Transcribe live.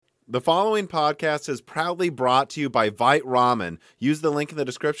The following podcast is proudly brought to you by Vite Ramen. Use the link in the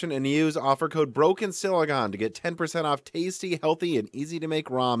description and use offer code BrokenSilicon to get 10% off tasty, healthy, and easy to make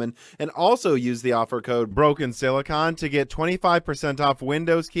ramen. And also use the offer code BrokenSilicon to get 25% off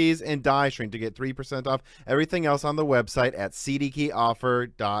Windows keys and die shrink to get 3% off everything else on the website at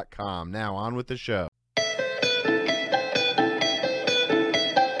cdkeyoffer.com. Now on with the show.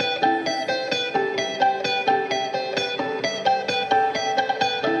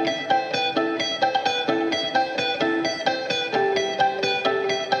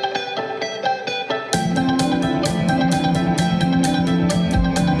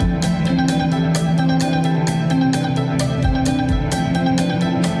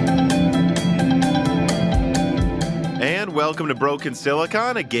 Welcome to Broken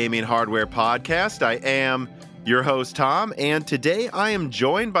Silicon, a gaming hardware podcast. I am your host, Tom, and today I am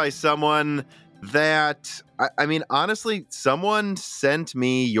joined by someone that, honestly, someone sent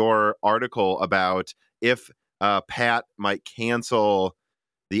me your article about if Pat might cancel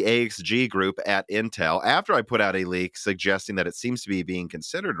the AXG group at Intel after I put out a leak suggesting that it seems to be being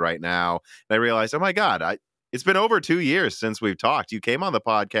considered right now. And I realized, oh my God, it's been over 2 years since we've talked. You came on the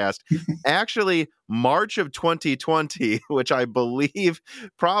podcast actually March of 2020, which I believe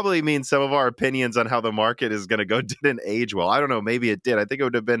probably means some of our opinions on how the market is going to go didn't age well. I don't know. Maybe it did. I think it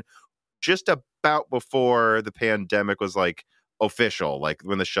would have been just about before the pandemic was like official, like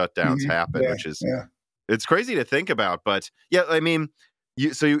when the shutdowns happened, which is it's crazy to think about. But yeah, I mean,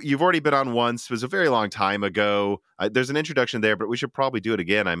 you've already been on once. It was a very long time ago. There's an introduction there, but we should probably do it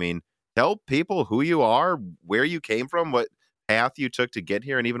again. I mean, tell people who you are, where you came from, what path you took to get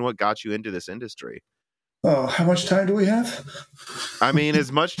here, and even what got you into this industry. Oh, how much time do we have? I mean,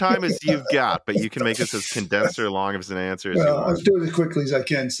 as much time as you've got, but you can make this as condensed or long as an answer as you want. I'll do it as quickly as I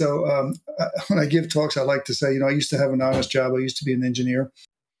can. So when I give talks, I like to say, I used to have an honest job. I used to be an engineer.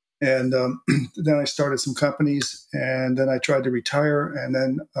 And then I started some companies, and then I tried to retire. And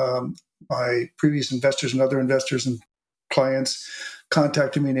then my previous investors and other investors and clients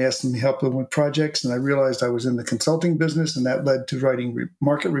contacted me and asked me help them with projects. And I realized I was in the consulting business, and that led to writing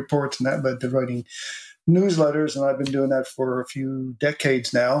market reports, and that led to writing newsletters. And I've been doing that for a few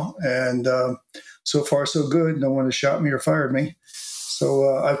decades now. And so far, so good. No one has shot me or fired me.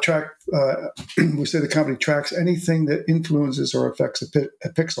 So I've tracked, we say the company tracks anything that influences or affects a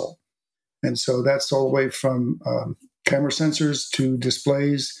pixel. And so that's all the way from camera sensors to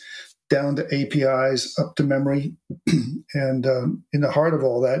displays, down to APIs, up to memory. And in the heart of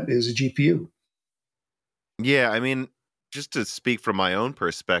all that is a GPU. Yeah, I mean, just to speak from my own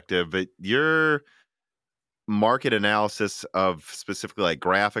perspective, your market analysis of specifically like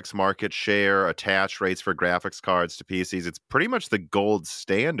graphics market share, attach rates for graphics cards to PCs, it's pretty much the gold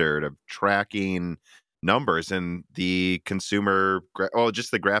standard of tracking numbers in the consumer,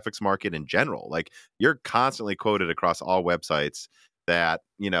 just the graphics market in general. Like, you're constantly quoted across all websites that,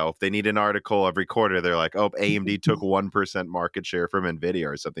 if they need an article every quarter, they're like, oh, AMD took 1% market share from NVIDIA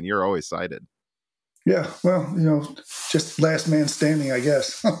or something. You're always cited. Yeah, well, just last man standing, I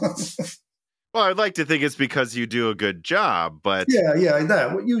guess. Well, I'd like to think it's because you do a good job, but... Yeah,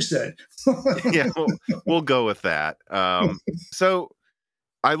 that, what you said. Yeah, we'll go with that. So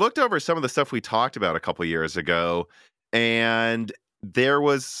I looked over some of the stuff we talked about a couple years ago, and there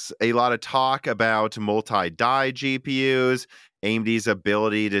was a lot of talk about multi-die GPUs, AMD's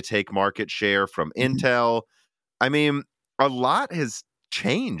ability to take market share from Intel. I mean, a lot has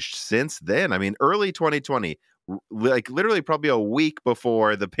changed since then. I mean, early 2020, like literally probably a week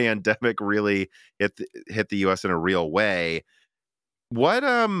before the pandemic really hit the US in a real way.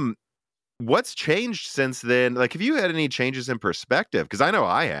 What's changed since then? Like, have you had any changes in perspective? Because I know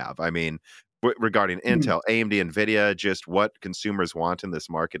I have. I mean, regarding Intel, AMD, NVIDIA, just what consumers want in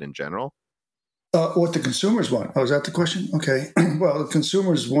this market in general? What the consumers want. Oh, is that the question? Okay. Well, the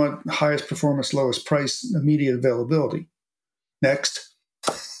consumers want highest performance, lowest price, immediate availability. Next.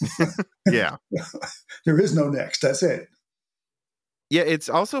 Yeah. There is no next. That's it. Yeah, it's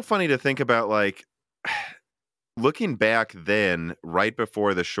also funny to think about, like, looking back then, right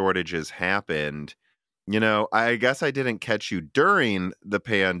before the shortages happened, I guess I didn't catch you during the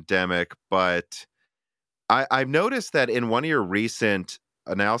pandemic, but I've noticed that in one of your recent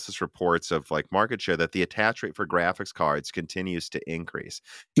analysis reports of like market share that the attach rate for graphics cards continues to increase.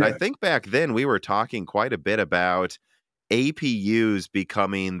 Yeah. I think back then we were talking quite a bit about APUs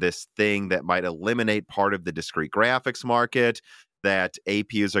becoming this thing that might eliminate part of the discrete graphics market, that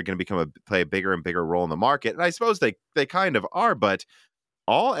APUs are going to play a bigger and bigger role in the market. And I suppose they kind of are, but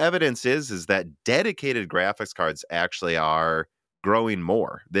all evidence is that dedicated graphics cards actually are growing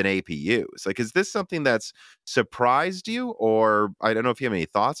more than APUs. Like, is this something that's surprised you? Or I don't know if you have any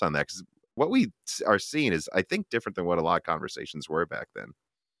thoughts on that, because what we are seeing is, I think, different than what a lot of conversations were back then.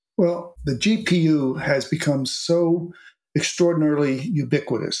 Well, the GPU has become so extraordinarily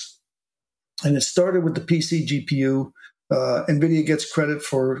ubiquitous. And it started with the PC GPU. NVIDIA gets credit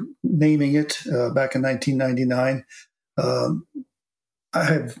for naming it back in 1999. I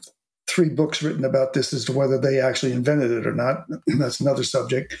have 3 books written about this as to whether they actually invented it or not. That's another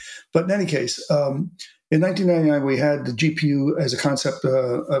subject. But in any case, in 1999, we had the GPU as a concept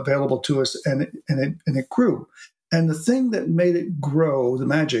available to us, and it grew. And the thing that made it grow, the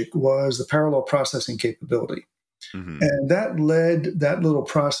magic, was the parallel processing capability. Mm-hmm. And that led that little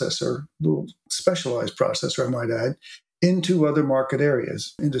processor, little specialized processor, I might add, into other market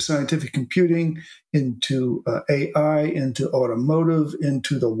areas, into scientific computing, into AI, into automotive,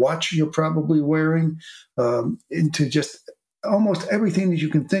 into the watch you're probably wearing, into just almost everything that you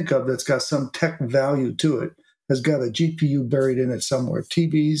can think of that's got some tech value to it has got a GPU buried in it somewhere.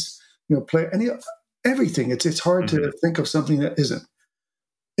 TVs, everything. It's hard to think of something that isn't.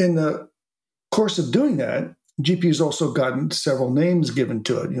 In the course of doing that, GPU's also gotten several names given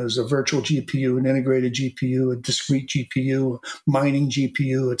to it. There's a virtual GPU, an integrated GPU, a discrete GPU, mining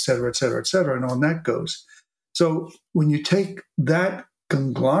GPU, et cetera, et cetera, et cetera, and on that goes. So when you take that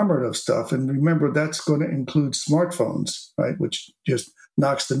conglomerate of stuff, and remember that's going to include smartphones, right, which just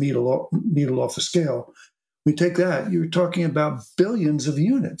knocks the needle off the scale. We take that, you're talking about billions of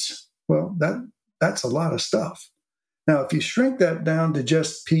units. Well, that's a lot of stuff. Now, if you shrink that down to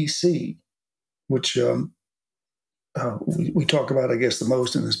just PC, which we talk about, I guess, the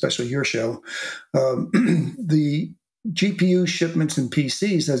most, and especially your show, the GPU shipments in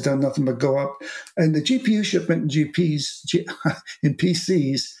PCs has done nothing but go up. And the GPU shipment in in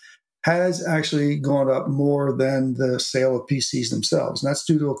PCs has actually gone up more than the sale of PCs themselves. And that's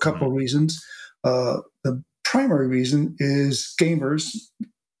due to a couple of reasons. The primary reason is gamers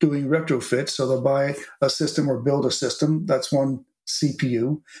doing retrofits. So they'll buy a system or build a system. That's one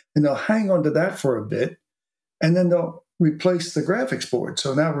CPU. And they'll hang on to that for a bit. And then they'll replace the graphics board.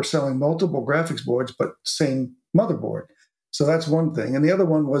 So now we're selling multiple graphics boards, but same motherboard. So that's one thing. And the other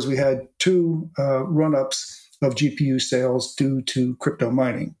one was we had 2 run-ups of GPU sales due to crypto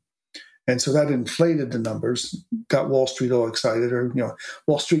mining. And so that inflated the numbers, got Wall Street all excited. Or,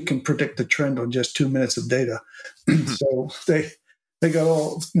 Wall Street can predict the trend on just 2 minutes of data. So they got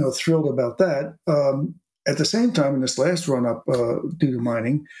all thrilled about that. At the same time, in this last run-up due to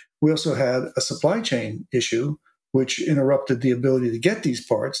mining, we also had a supply chain issue, which interrupted the ability to get these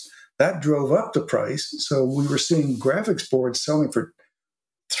parts. That drove up the price. So we were seeing graphics boards selling for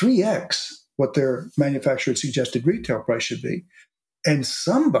 3x what their manufacturer suggested retail price should be. And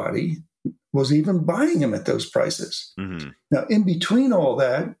somebody was even buying them at those prices. Mm-hmm. Now, in between all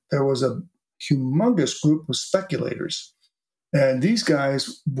that, there was a humongous group of speculators. And these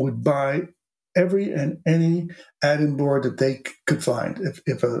guys would buy every and any add-in board that they could find.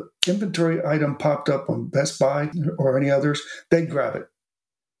 If an inventory item popped up on Best Buy or any others, they'd grab it.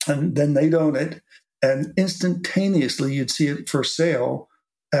 And then they'd own it. And instantaneously, you'd see it for sale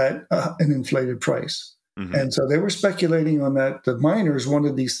at an inflated price. Mm-hmm. And so they were speculating on that. The miners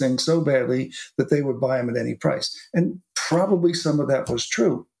wanted these things so badly that they would buy them at any price. And probably some of that was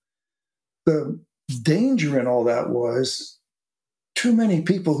true. The danger in all that was too many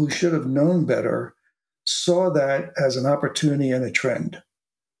people who should have known better saw that as an opportunity and a trend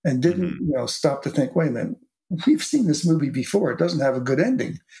and didn't stop to think, wait a minute, we've seen this movie before. It doesn't have a good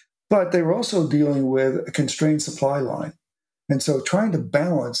ending. But they were also dealing with a constrained supply line. And so trying to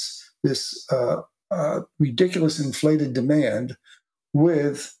balance this ridiculous inflated demand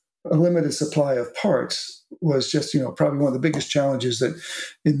with a limited supply of parts was just, probably one of the biggest challenges that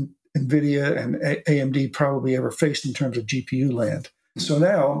NVIDIA and AMD probably ever faced in terms of GPU land. So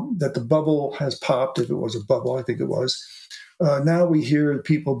now that the bubble has popped, if it was a bubble, I think it was, now we hear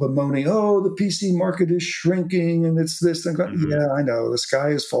people bemoaning, the PC market is shrinking and it's this. And yeah, I know, the sky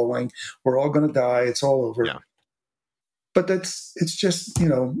is falling. We're all going to die. It's all over. Yeah. But it's just,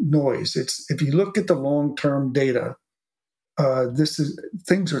 noise. If you look at the long-term data,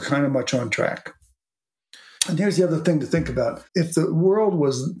 things are kind of much on track. And here's the other thing to think about. If the world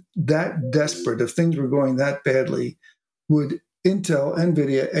was that desperate, if things were going that badly, would Intel,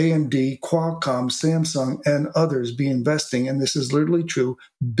 NVIDIA, AMD, Qualcomm, Samsung, and others be investing, and this is literally true,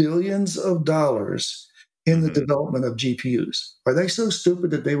 billions of dollars in the development of GPUs? Are they so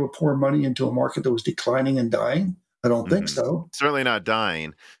stupid that they would pour money into a market that was declining and dying? I don't think so. Certainly not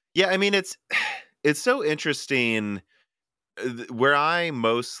dying. Yeah, I mean, it's so interesting where I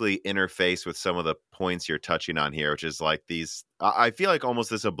mostly interface with some of the points you're touching on here, which is like these, I feel like almost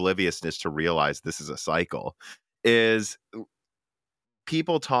this obliviousness to realize this is a cycle, is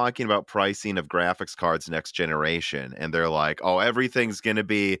people talking about pricing of graphics cards next generation, and they're like, oh, everything's going to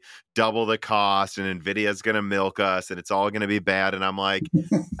be double the cost and Nvidia's going to milk us and it's all going to be bad. And I'm like,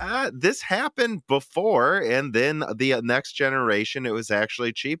 this happened before, and then the next generation it was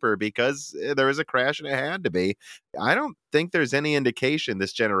actually cheaper because there was a crash and it had to be. I don't think there's any indication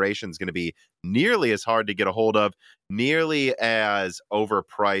this generation is going to be nearly as hard to get a hold of, nearly as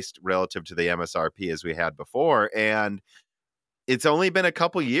overpriced relative to the MSRP as we had before. And it's only been a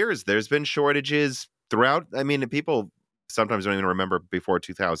couple years. There's been shortages throughout. I mean, people sometimes don't even remember before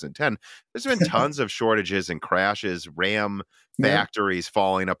 2010. There's been tons of shortages and crashes, RAM factories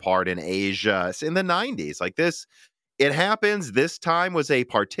falling apart in Asia in the 90s. Like this, it happens. This time was a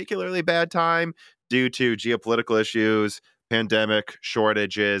particularly bad time due to geopolitical issues, pandemic,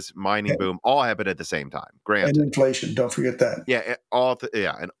 shortages, mining boom, all happened at the same time. Granted. And inflation, don't forget that. Yeah,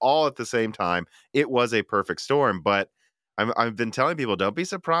 and all at the same time. It was a perfect storm, but I've been telling people, don't be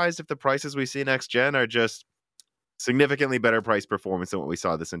surprised if the prices we see next gen are just significantly better price performance than what we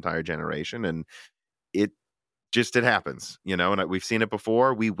saw this entire generation. And it happens, and we've seen it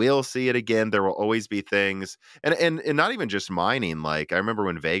before. We will see it again. There will always be things, and not even just mining. Like I remember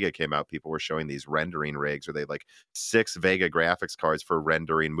when Vega came out, people were showing these rendering rigs where they had like 6 Vega graphics cards for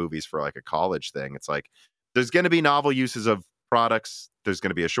rendering movies for like a college thing. It's like, there's going to be novel uses of products. There's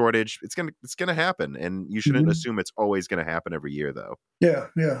going to be a shortage. It's going to happen, and you shouldn't assume it's always going to happen every year, though. Yeah,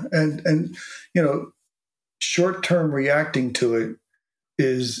 and short-term reacting to it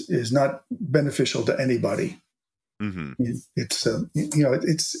is not beneficial to anybody. Mm-hmm.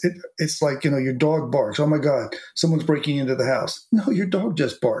 It's like your dog barks. Oh my God, someone's breaking into the house. No, your dog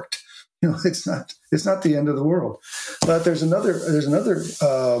just barked. It's not the end of the world. But there's another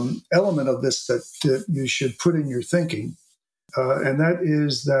element of this that you should put in your thinking. And that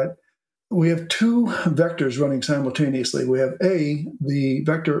is that we have 2 vectors running simultaneously. We have the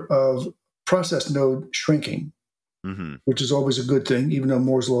vector of process node shrinking, which is always a good thing, even though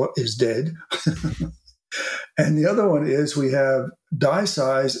Moore's law is dead. And the other one is we have die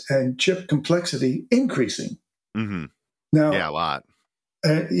size and chip complexity increasing. Mm-hmm. Now, yeah, a lot.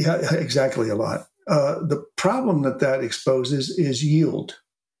 Yeah, exactly, a lot. The problem that exposes is yield.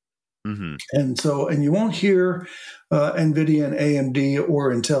 Mm-hmm. And you won't hear NVIDIA and AMD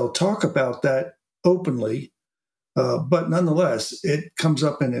or Intel talk about that openly, but nonetheless, it comes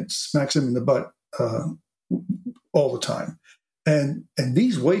up and it smacks them in the butt all the time. And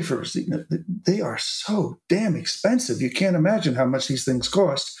these wafers, they are so damn expensive. You can't imagine how much these things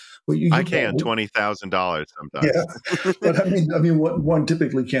cost. Well, I can $20,000 sometimes. Yeah, but I mean, what one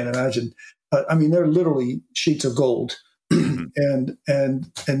typically can't imagine. They're literally sheets of gold. And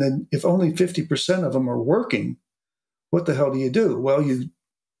then if only 50% of them are working, what the hell do you do? Well, you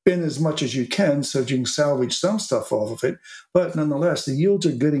bin as much as you can so you can salvage some stuff off of it. But nonetheless, the yields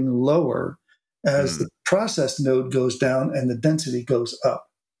are getting lower as the process node goes down and the density goes up.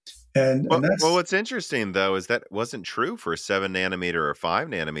 And that's, what's interesting, though, is that wasn't true for 7 nanometer or 5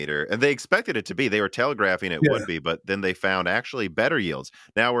 nanometer. And they expected it to be. They were telegraphing it would be, but then they found actually better yields.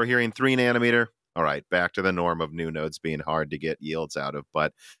 Now we're hearing 3 nanometer. All right, back to the norm of new nodes being hard to get yields out of.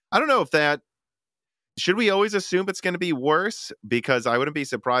 But I don't know if should we always assume it's going to be worse? Because I wouldn't be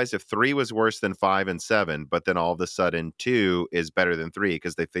surprised if 3 was worse than 5 and 7, but then all of a sudden 2 is better than 3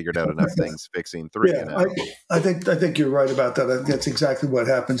 because they figured out enough things fixing 3. Yeah, I think you're right about that. I think that's exactly what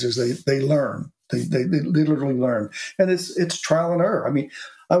happens is they learn. They literally learn. And it's trial and error. I mean,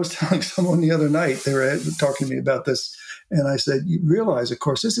 I was telling someone the other night, they were talking to me about this, and I said, you realize, of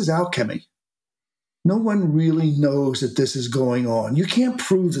course, this is alchemy. No one really knows that this is going on. You can't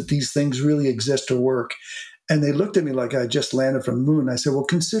prove that these things really exist or work. And they looked at me like I just landed from the moon. I said, well,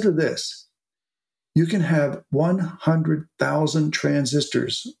 consider this. You can have 100,000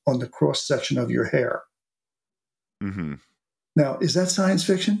 transistors on the cross section of your hair. Mm-hmm. Now, is that science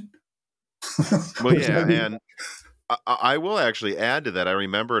fiction? Well, yeah, and I will actually add to that. I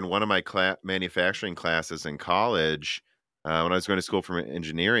remember in one of my manufacturing classes in college, when I was going to school for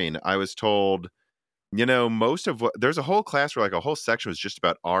engineering, I was told, most of there's a whole class where like a whole section was just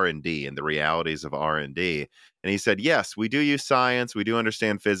about R&D and the realities of R&D. And he said, yes, we do use science. We do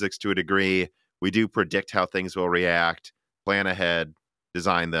understand physics to a degree. We do predict how things will react, plan ahead,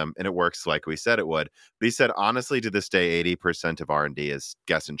 design them, and it works like we said it would. But he said, honestly, to this day, 80% of R&D is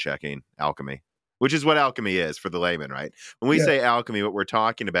guess and checking, alchemy, which is what alchemy is for the layman, right? When we say alchemy, what we're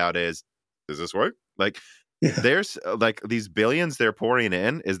talking about is, does this work? Like, there's like these billions they're pouring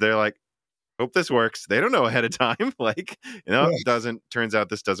in. Is there like, hope this works. They don't know ahead of time. Like, Yeah. turns out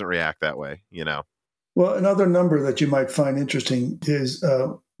this doesn't react that way, Well, another number that you might find interesting is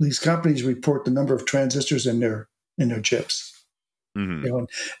these companies report the number of transistors in their chips. Mm-hmm.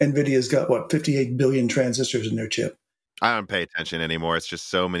 NVIDIA's got 58 billion transistors in their chip. I don't pay attention anymore. It's just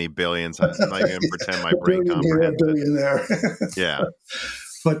so many billions. I'm not even going to pretend my brain here, comprehends a billion there. Yeah.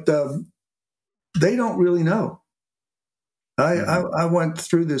 But they don't really know. I went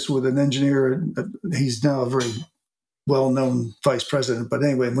through this with an engineer. He's now a very well-known vice president. But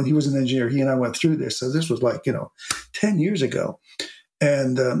anyway, when he was an engineer, he and I went through this. So this was 10 years ago.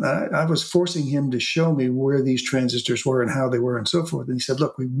 And I was forcing him to show me where these transistors were and how they were and so forth. And he said,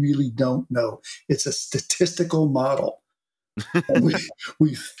 look, we really don't know. It's a statistical model.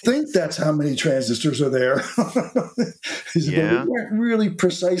 we think that's how many transistors are there. Yeah. But we weren't really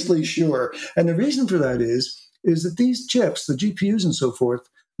precisely sure. And the reason for that is that these chips, the GPUs and so forth,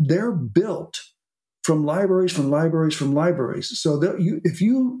 they're built from libraries. So that if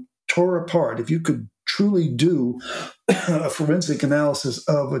you tore apart, if you could truly do a forensic analysis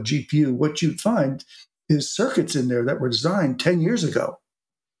of a GPU, what you'd find is circuits in there that were designed 10 years ago,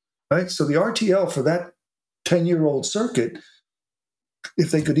 right? So the RTL for that 10-year-old circuit, if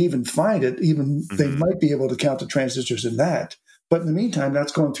they could even find it, they might be able to count the transistors in that. But in the meantime,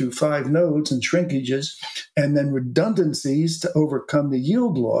 that's going through 5 nodes and shrinkages and then redundancies to overcome the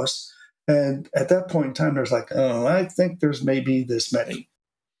yield loss. And at that point in time, there's I think there's maybe this many.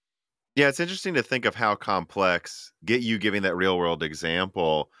 Yeah, it's interesting to think of how complex, giving that real world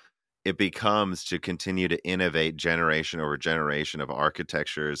example, it becomes to continue to innovate generation over generation of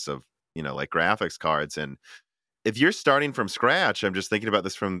architectures of, like graphics cards. And if you're starting from scratch, I'm just thinking about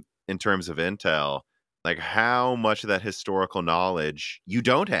this in terms of Intel, like how much of that historical knowledge you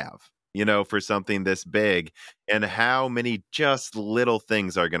don't have, for something this big, and how many just little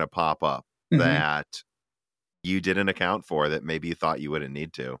things are going to pop up that you didn't account for that maybe you thought you wouldn't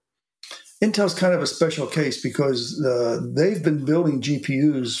need to. Intel's kind of a special case because they've been building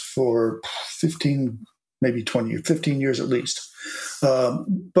GPUs for 15, maybe 20 years, 15 years at least.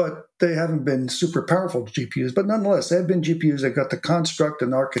 But they haven't been super powerful GPUs. But nonetheless, they have been GPUs. They've got the construct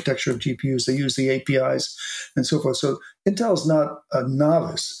and architecture of GPUs. They use the APIs and so forth. So Intel's not a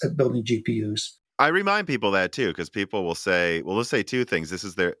novice at building GPUs. I remind people that too, because people will say, well, let's say 2 things. This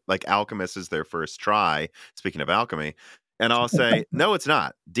is Alchemist is their first try. Speaking of alchemy. And I'll say, no, it's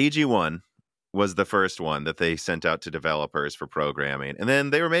not. DG1 was the first one that they sent out to developers for programming. And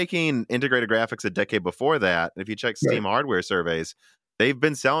then they were making integrated graphics a decade before that. And if you check Steam hardware surveys, they've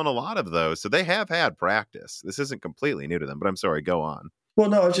been selling a lot of those. So they have had practice. This isn't completely new to them, but I'm sorry, go on. Well,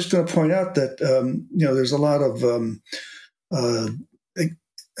 no, I was just going to point out that, there's a lot of,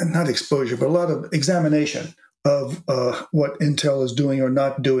 not exposure, but a lot of examination of what Intel is doing or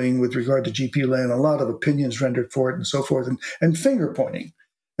not doing with regard to GPU land, a lot of opinions rendered for it and so forth, and finger pointing.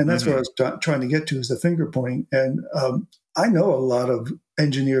 And that's what I was trying to get to, is the finger pointing. And I know a lot of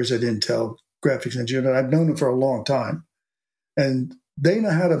engineers at Intel, graphics engineers, and I've known them for a long time. And they know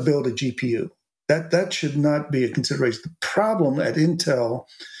how to build a GPU. That should not be a consideration. The problem at Intel,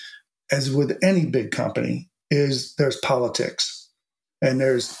 as with any big company, is there's politics. And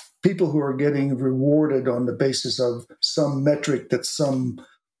there's people who are getting rewarded on the basis of some metric that some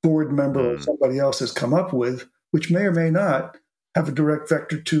board member or somebody else has come up with, which may or may not have a direct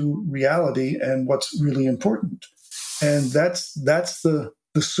vector to reality and what's really important. And that's the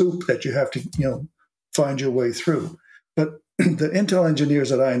soup that you have to find your way through. But the Intel engineers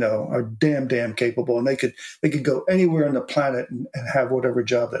that I know are damn capable, and they could go anywhere on the planet and have whatever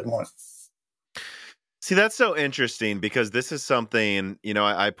job they want. See, that's so interesting because this is something,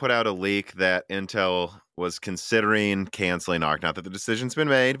 I put out a leak that Intel was considering canceling Arc. Not that the decision's been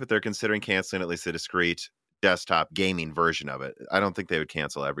made, but they're considering canceling at least a discrete desktop gaming version of it. I don't think they would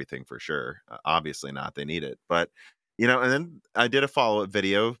cancel everything for sure. Obviously not. They need it. But, and then I did a follow-up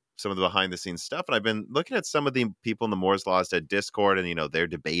video, some of the behind the scenes stuff. And I've been looking at some of the people in the Moore's Law's Dead Discord, and, they're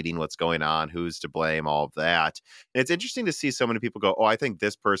debating what's going on, who's to blame, all of that. And it's interesting to see so many people go, oh, I think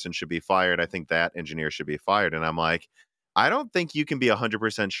this person should be fired. I think that engineer should be fired. And I'm like, I don't think you can be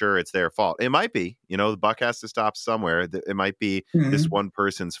 100% sure it's their fault. It might be, the buck has to stop somewhere. It might be this one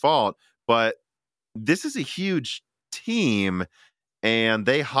person's fault, but this is a huge team, and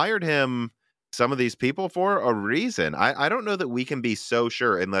they hired him, some of these people, for a reason. I don't know that we can be so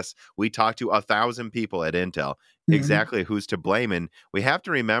sure unless we talk to 1,000 people at Intel exactly who's to blame. And we have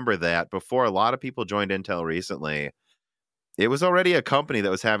to remember that before a lot of people joined Intel recently, it was already a company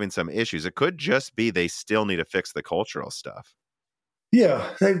that was having some issues. It could just be they still need to fix the cultural stuff. Yeah,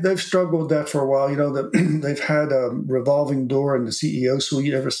 they've struggled with that for a while. They've had a revolving door in the CEO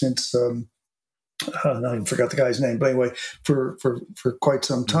suite ever since I forgot the guy's name, but anyway, for quite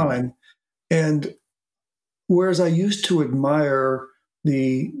some time. And whereas I used to admire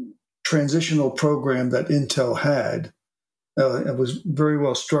the transitional program that Intel had, it was very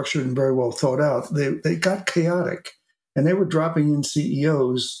well structured and very well thought out. They got chaotic, and they were dropping in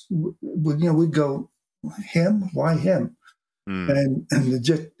CEOs. We'd go, him? Why him? And it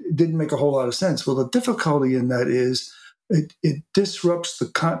just didn't make a whole lot of sense. Well, the difficulty in that is it disrupts the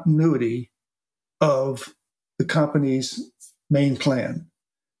continuity of the company's main plan.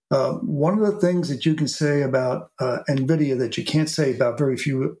 One of the things that you can say about NVIDIA that you can't say about very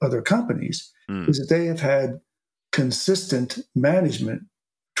few other companies is that they have had consistent management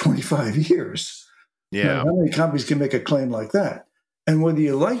 25 years. Yeah. Now, how many companies can make a claim like that? And whether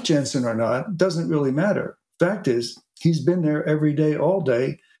you like Jensen or not doesn't really matter. Fact is, he's been there every day, all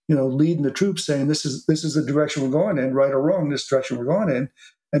day, leading the troops, saying this is the direction we're going in, right or wrong, this direction we're going in.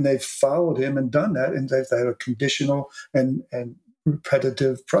 And they've followed him and done that, and they've had a conditional and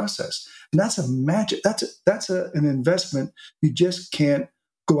repetitive process. And that's a magic. That's an investment you just can't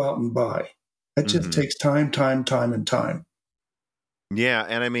go out and buy. That just takes time, and time. Yeah,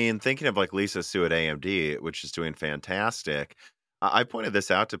 and I mean, thinking of like Lisa Su at AMD, which is doing fantastic. I pointed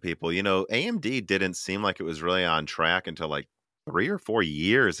this out to people. AMD didn't seem like it was really on track until like 3 or 4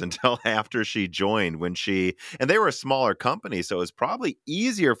 years until after she joined, and they were a smaller company, so it was probably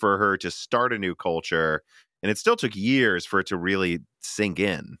easier for her to start a new culture, and it still took years for it to really sink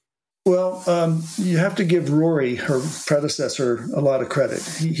in. Well, you have to give Rory, her predecessor, a lot of credit.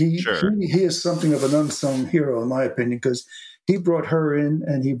 He is something of an unsung hero, in my opinion, because he brought her in,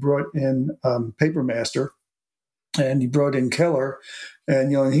 and he brought in Papermaster, and he brought in Keller,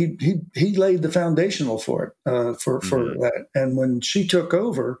 and he laid the foundational for it for that. And when she took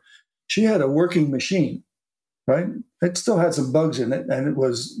over, she had a working machine, right? It still had some bugs in it, and it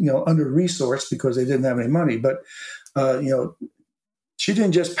was under resourced because they didn't have any money. But she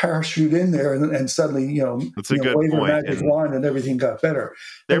didn't just parachute in there and suddenly That's a good wave point. a magic wand and everything got better.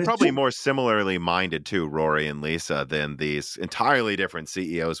 They're probably more similarly minded too, Rory and Lisa, than these entirely different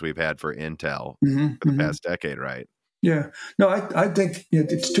CEOs we've had for Intel for the past decade, right? Yeah. No, I think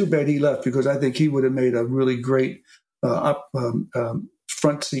it's too bad he left, because I think he would have made a really great front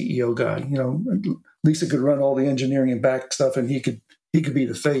CEO guy. Lisa could run all the engineering and back stuff, and he could be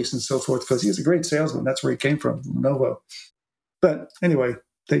the face and so forth, because he's a great salesman. That's where he came from Lenovo. But anyway,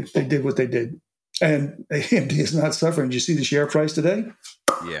 they did what they did. And AMD is not suffering. Did you see the share price today?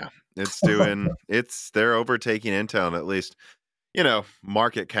 Yeah, they're overtaking Intel, and at least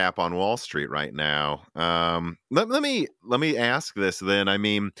market cap on Wall Street right now. Let me ask this then. I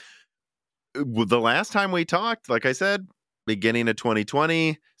mean, the last time we talked, like I said, beginning of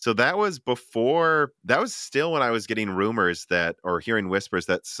 2020. So that was still when I was getting rumors or hearing whispers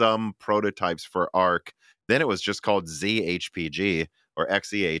that some prototypes for ARC, then it was just called ZHPG or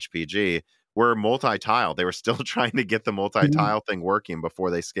XeHPG, were multi-tile. They were still trying to get the multi-tile thing working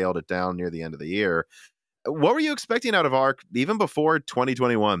before they scaled it down near the end of the year. What were you expecting out of ARC even before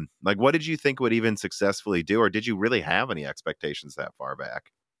 2021? Like, what did you think would even successfully do, or did you really have any expectations that far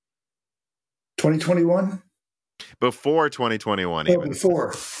back? 2021? Before 2021, oh, even. Before.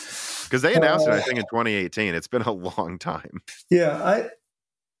 Because they announced it, I think, in 2018. It's been a long time. Yeah,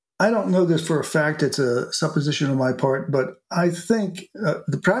 I don't know this for a fact. It's a supposition on my part, but I think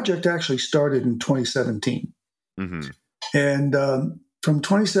the project actually started in 2017. And from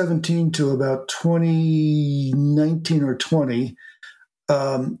 2017 to about 2019 or 20,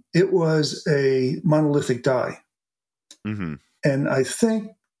 it was a monolithic die. And I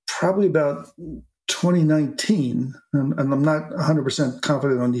think probably about 2019, and I'm not 100%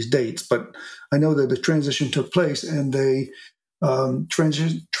 confident on these dates, but I know that the transition took place, and they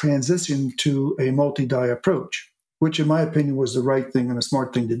transitioned to a multi-die approach, which in my opinion was the right thing and a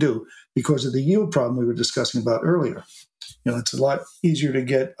smart thing to do because of the yield problem we were discussing about earlier. It's a lot easier to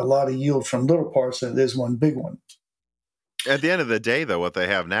get a lot of yield from little parts than it is one big one. At the end of the day, though, what they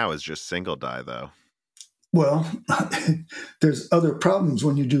have now is just single die, though. Well, there's other problems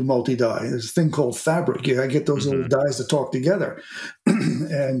when you do multi-die. There's a thing called fabric. You got to get those little dies to talk together.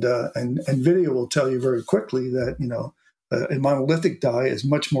 and NVIDIA will tell you very quickly that, a monolithic die is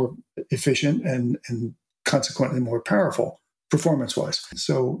much more efficient and consequently more powerful performance-wise.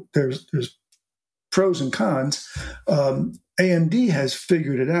 So there's pros and cons. AMD has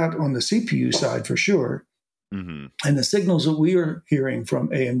figured it out on the CPU side for sure. And the signals that we are hearing from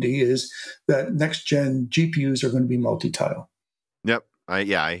AMD is that next-gen GPUs are going to be multi-tile. Yep.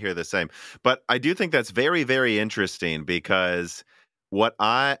 I hear the same. But I do think that's very, very interesting because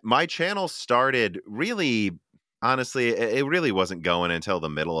my channel started really honestly, it really wasn't going until the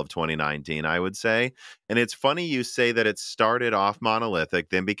middle of 2019, I would say. And it's funny you say that it started off monolithic,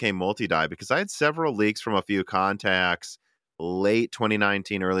 then became multi-die, because I had several leaks from a few contacts late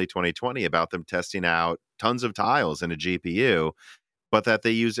 2019, early 2020 about them testing out tons of tiles in a GPU, but that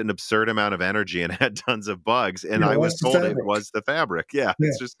they used an absurd amount of energy and had tons of bugs. And I was That's the told it fabric. was the fabric. Yeah,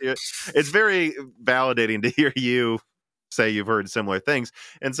 Yeah. it's very validating to hear you say you've heard similar things.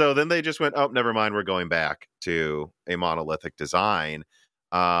 And so then they just went, oh, never mind, we're going back to a monolithic design.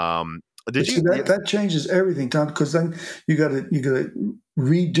 Did you? That changes everything, Tom, because then you got to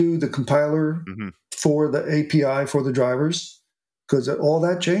redo the compiler for the API for the drivers, because all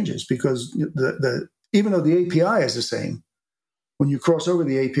that changes, because the even though the API is the same, when you cross over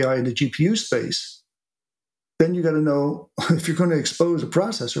the API into GPU space, then you got to know if you're going to expose a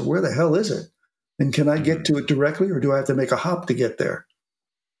processor, where the hell is it? And can I get to it directly, or do I have to make a hop to get there?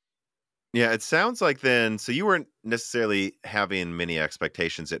 Yeah, it sounds like then, so you weren't necessarily having many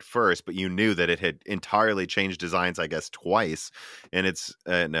expectations at first, but you knew that it had entirely changed designs, I guess, twice. And it's,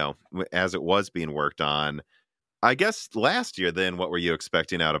 no, as it was being worked on. I guess last year, then, what were you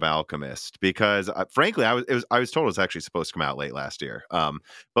expecting out of Alchemist? Because frankly, I was told it was actually supposed to come out late last year.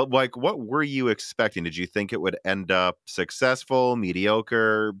 But like, what were you expecting? Did you think it would end up successful,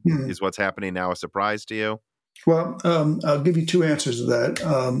 mediocre? Is what's happening now a surprise to you? Well, I'll give you two answers to that.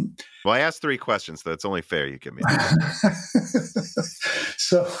 Well, I asked 3 questions, so it's only fair you give me.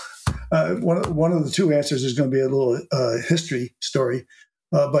 So one of the 2 answers is going to be a little history story.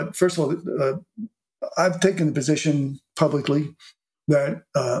 But first of all, I've taken the position publicly that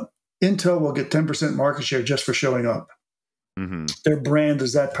Intel will get 10% market share just for showing up. Their brand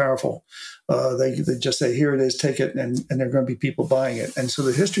is that powerful. They just say, here it is, take it, and there are going to be people buying it. And so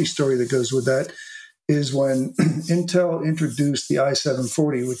the history story that goes with that is when Intel introduced the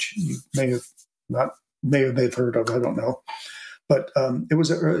i740, which you may have heard of, I don't know. But it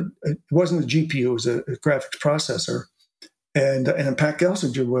wasn't a GPU, it was a graphics processor. And Pat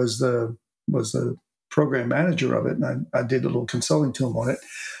Gelsinger was the program manager of it, and I did a little consulting to him on it.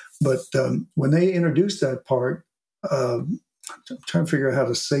 But when they introduced that part, I'm trying to figure out how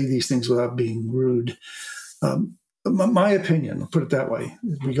to say these things without being rude. My opinion, I'll put it that way,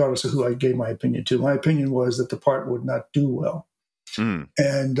 regardless of who I gave my opinion to, my opinion was that the part would not do well.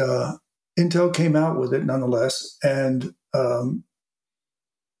 And Intel came out with it nonetheless. And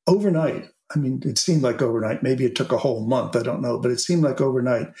overnight, I mean, it seemed like overnight, maybe it took a whole month, I don't know, but it seemed like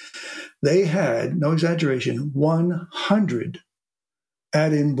overnight, they had, no exaggeration, 100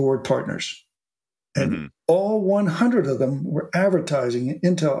 add-in board partners. And all 100 of them were advertising an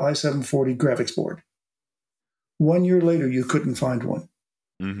Intel i740 graphics board. 1 year later, you couldn't find one.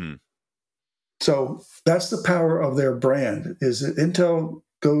 So that's the power of their brand, is that Intel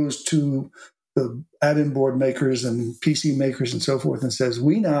goes to the add-in board makers and PC makers and so forth and says,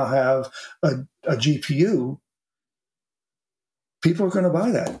 we now have a GPU. People are going to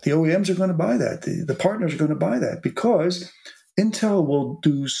buy that. The OEMs are going to buy that. The partners are going to buy that, because Intel will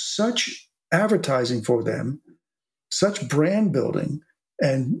do such advertising for them, such brand building,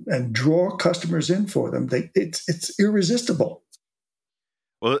 and draw customers in for them. It's irresistible.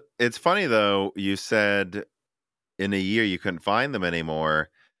 Well, it's funny, though, you said in a year you couldn't find them anymore.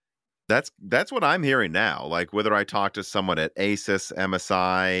 That's what I'm hearing now. Like, whether I talk to someone at Asus,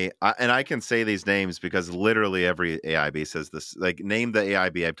 MSI, and I can say these names because literally every AIB says this. Like, name the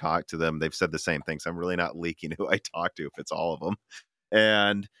AIB I've talked to them, they've said the same thing. So I'm really not leaking who I talk to if it's all of them.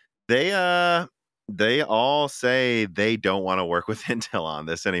 And they all say they don't want to work with Intel on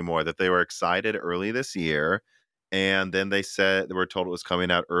this anymore, that they were excited early this year. And then they said they were told it was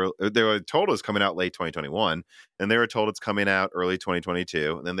coming out early. They were told it was coming out late 2021, and they were told it's coming out early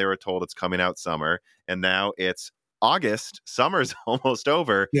 2022. And then they were told it's coming out summer, and now it's August. Summer's almost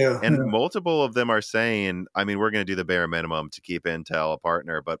over, multiple of them are saying, I mean, we're going to do the bare minimum to keep Intel a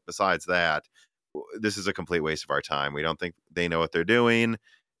partner, but besides that, this is a complete waste of our time. We don't think they know what they're doing,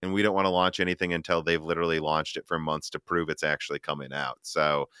 and we don't want to launch anything until they've literally launched it for months to prove it's actually coming out.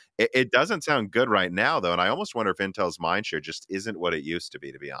 So it doesn't sound good right now, though. And I almost wonder if Intel's mindshare just isn't what it used to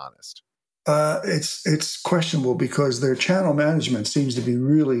be honest. It's questionable, because their channel management seems to be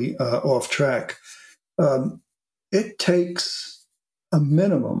really off track. It takes a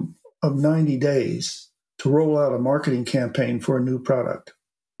minimum of 90 days to roll out a marketing campaign for a new product.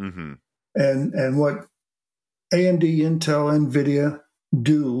 And what AMD, Intel, NVIDIA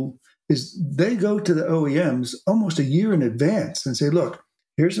do is they go to the OEMs almost a year in advance and say, look,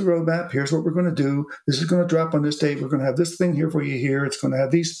 here's the roadmap, here's what we're going to do, this is going to drop on this date, we're going to have this thing here for you here, it's going to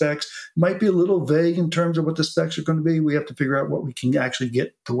have these specs. It might be a little vague in terms of what the specs are going to be. We have to figure out what we can actually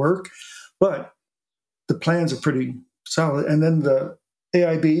get to work. But the plans are pretty solid. And then the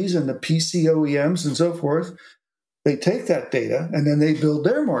AIBs and the PC OEMs and so forth, they take that data and then they build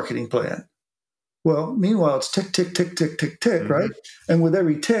their marketing plan. Well, meanwhile, it's tick, tick, tick, tick, tick, tick, right? And with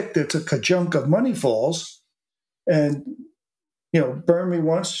every tick, that's a chunk of money falls. And, burn me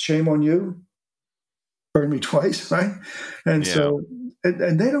once, shame on you. Burn me twice, right? And so,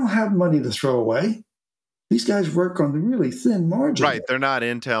 and they don't have money to throw away. These guys work on the really thin margin. Right. They're not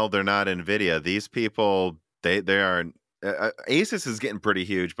Intel. They're not NVIDIA. These people, they are... Asus is getting pretty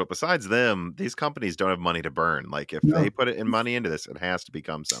huge, but besides them, these companies don't have money to burn. Like if they put money into this, it has to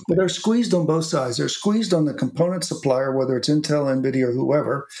become something. Well, they're squeezed on both sides. They're squeezed on the component supplier, whether it's Intel, NVIDIA, or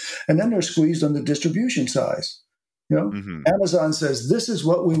whoever, and then they're squeezed on the distribution size. Amazon says, this is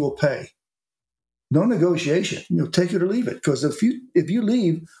what we will pay. No negotiation. Take it or leave it. Because if you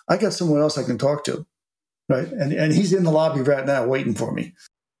leave, I got someone else I can talk to, right? And he's in the lobby right now waiting for me.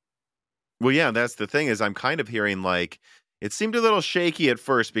 Well, yeah, that's the thing is I'm kind of hearing like it seemed a little shaky at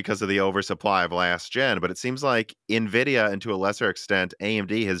first because of the oversupply of last gen, but it seems like NVIDIA and to a lesser extent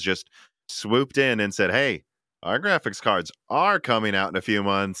AMD has just swooped in and said, hey, our graphics cards are coming out in a few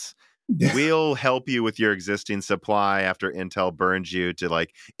months. We'll help you with your existing supply after Intel burns you to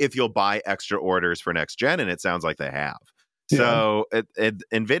like if you'll buy extra orders for next gen, and it sounds like they have. So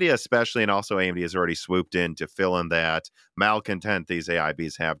NVIDIA especially, and also AMD has already swooped in to fill in that malcontent these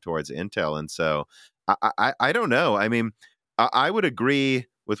AIBs have towards Intel. And so I don't know. I mean, I would agree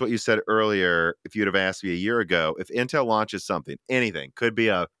with what you said earlier. If you'd have asked me a year ago, if Intel launches something, anything, could be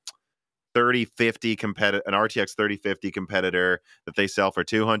a 3050 competitor, an RTX 3050 competitor that they sell for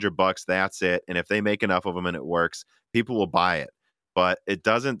 $200, that's it. And if they make enough of them and it works, people will buy it. But it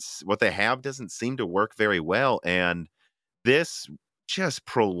doesn't, what they have doesn't seem to work very well. And this just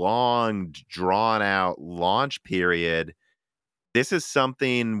prolonged, drawn out launch period, this is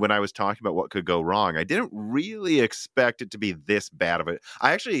something when I was talking about what could go wrong, I didn't really expect it to be this bad of it.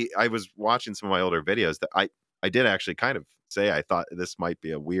 I was watching some of my older videos that I did actually kind of say I thought this might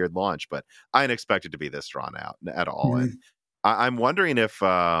be a weird launch, but I didn't expect it to be this drawn out at all. And I'm wondering if,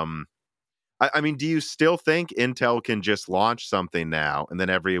 I mean, do you still think Intel can just launch something now and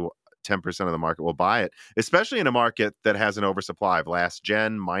then every 10% of the market will buy it, especially in a market that has an oversupply of last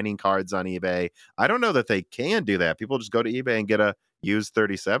gen mining cards on eBay? I don't know that they can do that. People just go to eBay and get a used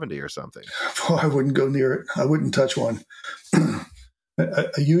 3070 or something. Well, I wouldn't go near it. I wouldn't touch one.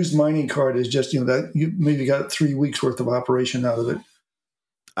 A used mining card is just, that you maybe got 3 weeks worth of operation out of it.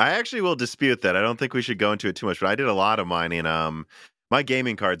 I actually will dispute that. I don't think we should go into it too much, but I did a lot of mining. My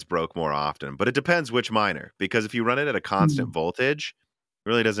gaming cards broke more often, but it depends which miner, because if you run it at a constant voltage, it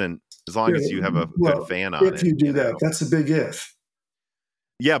really doesn't, as long as you have a good fan on it. If you do that, that's a big if.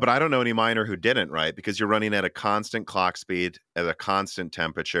 Yeah, but I don't know any miner who didn't, right? Because you're running at a constant clock speed, at a constant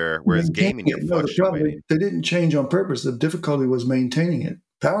temperature, whereas gaming, you're fluctuating. They didn't change on purpose. The difficulty was maintaining it.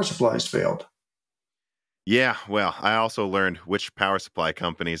 Power supplies failed. Yeah, well, I also learned which power supply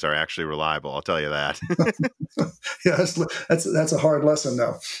companies are actually reliable. I'll tell you that. Yeah, that's a hard lesson,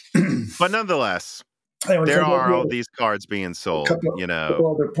 though. But nonetheless, anyway, there are all these cards being sold. A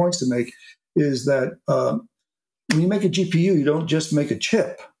couple other points to make is that when you make a GPU, you don't just make a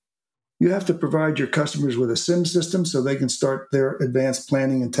chip. You have to provide your customers with a SIM system so they can start their advanced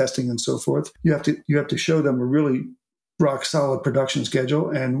planning and testing and so forth. You have to show them a really rock solid production schedule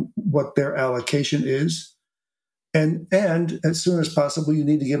and what their allocation is. And as soon as possible, you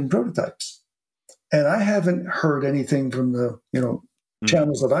need to give them prototypes. And I haven't heard anything from the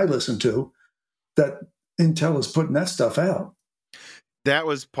channels that I listen to that Intel is putting that stuff out. That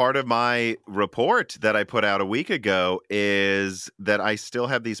was part of my report that I put out a week ago, is that I still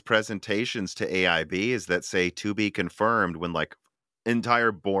have these presentations to AIBs that say to be confirmed when like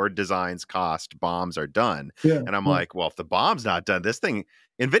entire board designs cost bombs are done. Yeah, and I'm like, well, if the bomb's not done, this thing,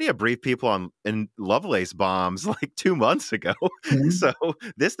 NVIDIA briefed people on in Lovelace bombs like 2 months ago. So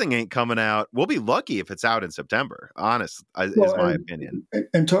this thing ain't coming out. We'll be lucky if it's out in September, is my opinion.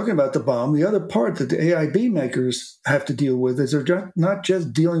 And talking about the bomb, the other part that the AIB makers have to deal with is they're not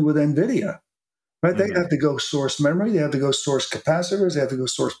just dealing with NVIDIA, right? They have to go source memory. They have to go source capacitors. They have to go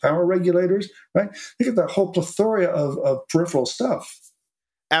source power regulators, right? They get that whole plethora of peripheral stuff.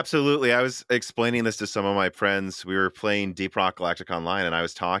 Absolutely. I was explaining this to some of my friends. We were playing Deep Rock Galactic Online, and I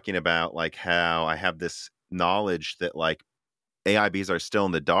was talking about like how I have this knowledge that like AIBs are still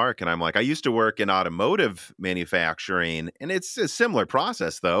in the dark. And I'm like, I used to work in automotive manufacturing, and it's a similar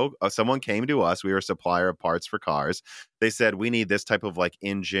process, though. Someone came to us. We were a supplier of parts for cars. They said, we need this type of like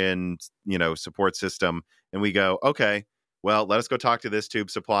engine, support system. And we go, okay, well, let us go talk to this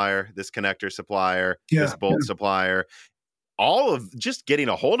tube supplier, this connector supplier, this bolt supplier. all of just getting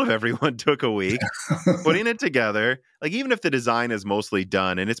a hold of everyone took a week. Putting it together, like even if the design is mostly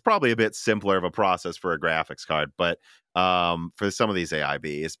done, and it's probably a bit simpler of a process for a graphics card, but for some of these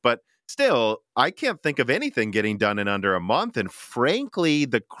AIBs, but still, I can't think of anything getting done in under a month. And frankly,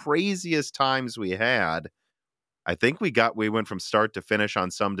 the craziest times we had, I think we went from start to finish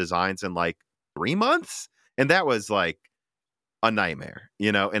on some designs in like 3 months, and that was like a nightmare,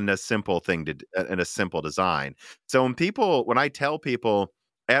 in a simple thing in a simple design. So when I tell people,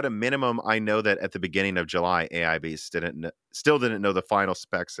 at a minimum, I know that at the beginning of July, AIB still didn't know the final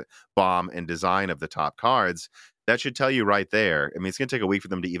specs, BOM, and design of the top cards. That should tell you right there. I mean, it's going to take a week for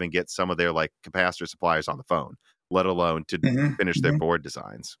them to even get some of their like capacitor suppliers on the phone, let alone to finish their board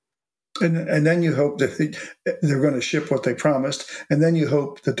designs. And then you hope that they're going to ship what they promised, and then you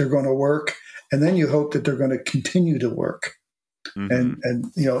hope that they're going to work, and then you hope that they're going to continue to work. And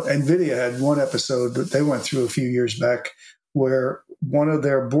NVIDIA had one episode that they went through a few years back where one of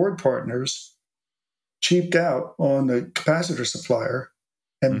their board partners cheaped out on the capacitor supplier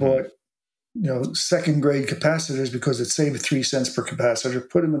and bought second grade capacitors because it saved 3 cents per capacitor,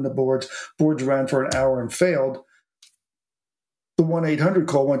 put them in the boards ran for an hour and failed. The 1-800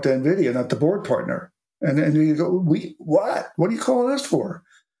 call went to NVIDIA, not the board partner. And you go, what are you calling us for?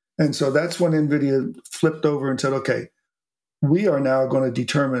 And so that's when NVIDIA flipped over and said, okay, we are now going to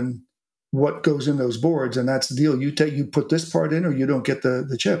determine what goes in those boards, and that's the deal. You put this part in, or you don't get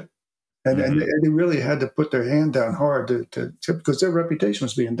the chip. And they really had to put their hand down hard to because their reputation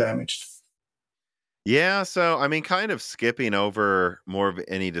was being damaged. Yeah, so I mean, kind of skipping over more of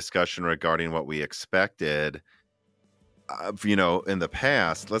any discussion regarding what we expected, in the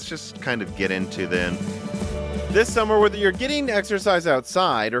past. Let's just kind of get into then. This summer, whether you're getting exercise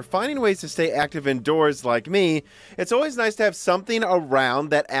outside or finding ways to stay active indoors like me, it's always nice to have something around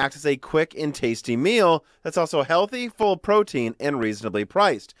that acts as a quick and tasty meal that's also healthy, full of protein, and reasonably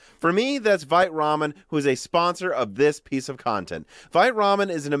priced. For me, that's Vite Ramen, who is a sponsor of this piece of content. Vite Ramen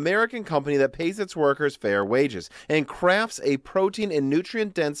is an American company that pays its workers fair wages and crafts a protein and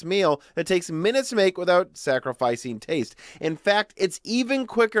nutrient-dense meal that takes minutes to make without sacrificing taste. In fact, it's even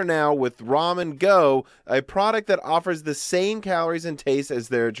quicker now with Ramen Go, a product that offers the same calories and taste as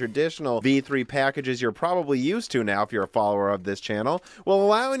their traditional V3 packages you're probably used to now if you're a follower of this channel, while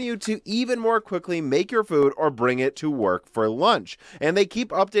allowing you to even more quickly make your food or bring it to work for lunch. And they keep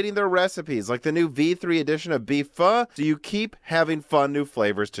updating their recipes, like the new V3 edition of beef pho, so you keep having fun new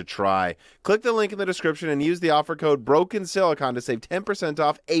flavors to try. Click the link in the description and use the offer code BROKENSILICON to save 10%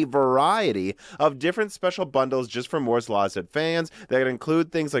 off a variety of different special bundles just for Moore's Law fans that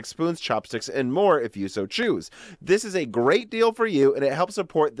include things like spoons, chopsticks, and more if you so choose. This is a great deal for you, and it helps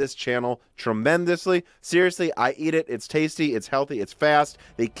support this channel tremendously. Seriously, I eat it. It's tasty, it's healthy, it's fast.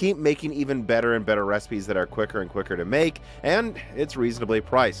 They keep making even better and better recipes that are quicker and quicker to make, and it's reasonably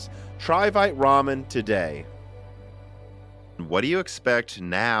priced. Try Vite Ramen today. What do you expect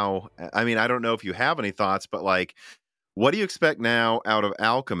now? I mean, I don't know if you have any thoughts, but like, what do you expect now out of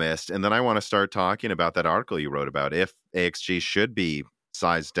Alchemist? And then I want to start talking about that article you wrote about if AXG should be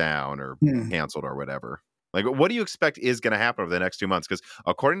sized down or canceled or whatever. Like, what do you expect is going to happen over the next 2 months? Because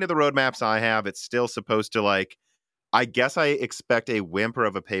according to the roadmaps I have, it's still supposed to, like, I guess I expect a whimper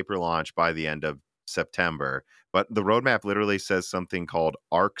of a paper launch by the end of September. But the roadmap literally says something called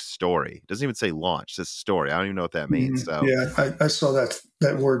Arc Story. It doesn't even say launch, it says story. I don't even know what that means. So yeah, I saw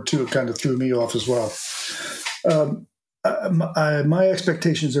that word too. It kind of threw me off as well. My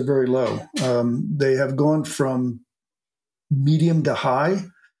expectations are very low. They have gone from medium to high.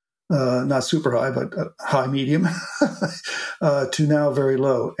 Not super high, but high medium, to now very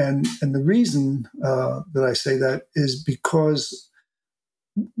low. And the reason that I say that is because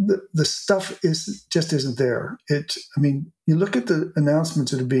the stuff just isn't there. You look at the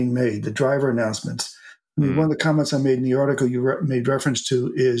announcements that are being made, the driver announcements. I mean, one of the comments I made in the article you made reference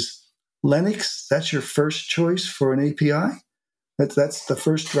to is Linux. That's your first choice for an API. That's the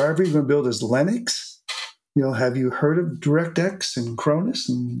first driver you're going to build is Linux. Have you heard of DirectX and Cronus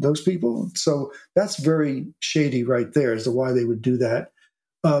and those people? So that's very shady right there as to why they would do that.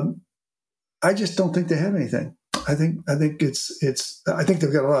 I just don't think they have anything. I think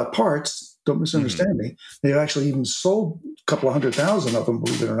they've got a lot of parts. Don't misunderstand me. They've actually even sold a couple of 100,000 of them,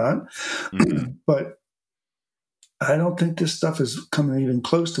 believe it or not. But I don't think this stuff is coming even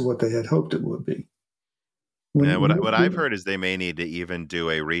close to what they had hoped it would be. What I've heard is they may need to even do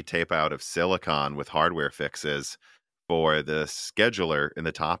a retape out of Silicon with hardware fixes for the scheduler in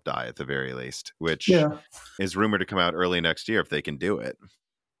the top die at the very least, which is rumored to come out early next year if they can do it.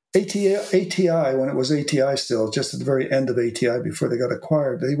 ATI, when it was ATI still, just at the very end of ATI before they got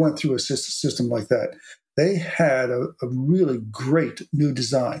acquired, they went through a system like that. They had a really great new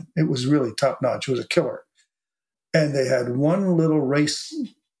design. It was really top notch. It was a killer. And they had one little race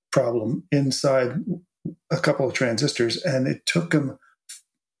problem inside a couple of transistors, and it took them,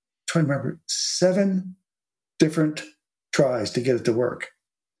 trying to remember, 7 different tries to get it to work.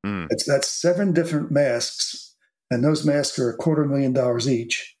 That's 7 different masks, and those masks are $250,000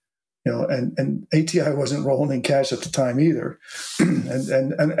 each. And ATI wasn't rolling in cash at the time either,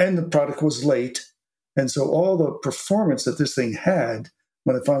 and the product was late, and so all the performance that this thing had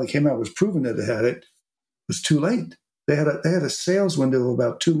when it finally came out was proven that it had it was too late. They had a sales window of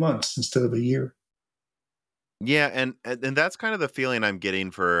about 2 months instead of a year. Yeah, and that's kind of the feeling I'm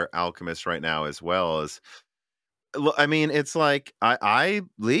getting for Alchemist right now as well. I mean, it's like I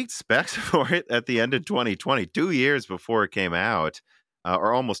leaked specs for it at the end of 2020, 2 years before it came out,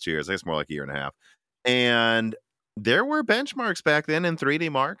 or almost 2 years. I guess more like a year and a half. And there were benchmarks back then in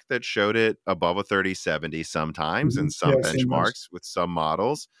 3D Mark that showed it above a 3070 sometimes, and some benchmarks with some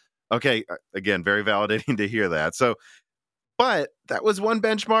models. Okay, again, very validating to hear that. So, but that was one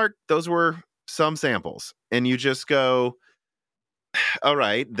benchmark. Those were some samples. And you just go, all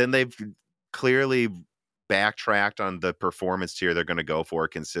right, then they've clearly backtracked on the performance tier they're going to go for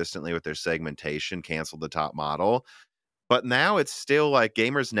consistently with their segmentation, canceled the top model. But now it's still like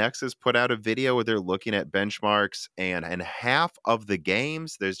Gamers Nexus put out a video where they're looking at benchmarks, and half of the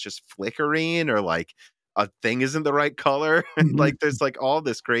games there's just flickering, or like a thing isn't the right color. Like there's like all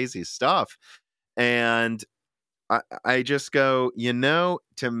this crazy stuff. And I just go,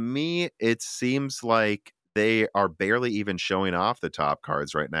 to me, it seems like they are barely even showing off the top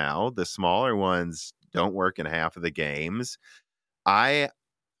cards right now. The smaller ones don't work in half of the games.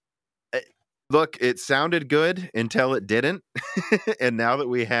 Look, it sounded good until it didn't. And now that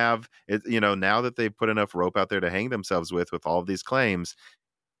we have it, now that they've put enough rope out there to hang themselves with all of these claims,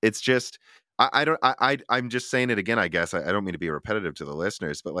 it's just, I'm just saying it again, I guess. I don't mean to be repetitive to the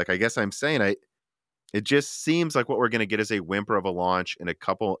listeners, but like, I guess I'm saying it just seems like what we're going to get is a whimper of a launch in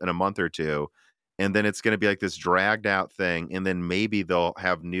a month or two. And then it's going to be like this dragged out thing. And then maybe they'll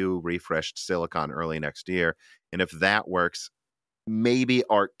have new refreshed silicon early next year. And if that works, maybe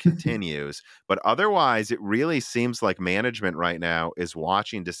ARC continues. But otherwise, it really seems like management right now is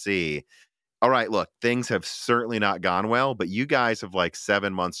watching to see, all right, look, things have certainly not gone well, but you guys have like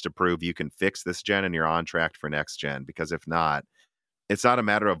 7 months to prove you can fix this gen and you're on track for next gen. Because if not, it's not a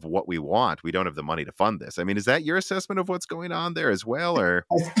matter of what we want. We don't have the money to fund this. I mean, is that your assessment of what's going on there as well? Or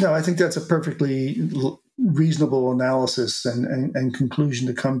no, I think that's a perfectly reasonable analysis and conclusion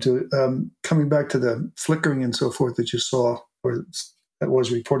to come to. Coming back to the flickering and so forth that you saw, or that was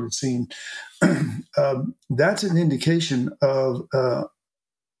reported seen, that's an indication of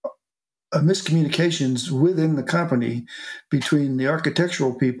miscommunications within the company between the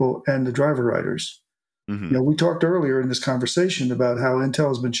architectural people and the driver writers. We talked earlier in this conversation about how Intel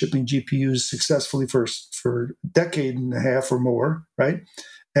has been shipping GPUs successfully for a decade and a half or more, right?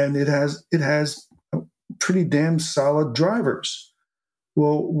 And it has pretty damn solid drivers.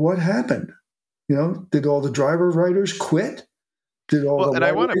 Well, what happened? Did all the driver writers quit? And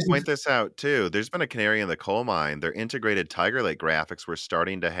I want to point this out too. There's been a canary in the coal mine. Their integrated Tiger Lake graphics were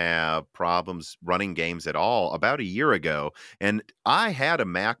starting to have problems running games at all about a year ago. And I had a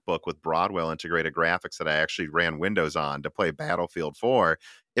MacBook with Broadwell integrated graphics that I actually ran Windows on to play Battlefield 4.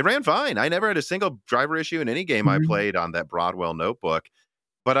 It ran fine. I never had a single driver issue in any game I played on that Broadwell notebook.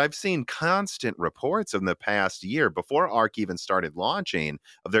 But I've seen constant reports in the past year, before ARC even started launching,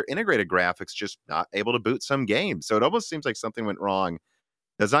 of their integrated graphics just not able to boot some games. So it almost seems like something went wrong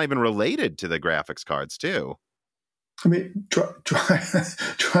that's not even related to the graphics cards, too. I mean,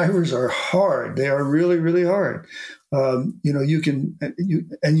 drivers are hard. They are really, really hard.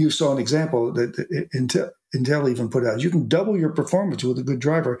 You saw an example that Intel even put out. You can double your performance with a good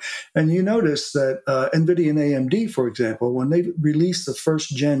driver. And you notice that NVIDIA and AMD, for example, when they release the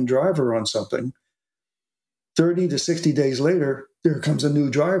first gen driver on something, 30 to 60 days later, there comes a new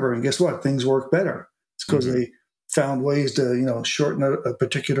driver. And guess what? Things work better. It's because they found ways to, shorten a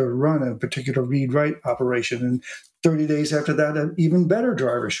particular run, a particular read-write operation. And 30 days after that, an even better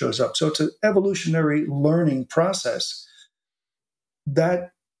driver shows up. So it's an evolutionary learning process.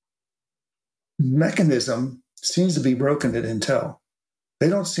 That mechanism seems to be broken at Intel. They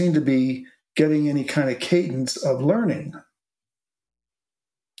don't seem to be getting any kind of cadence of learning.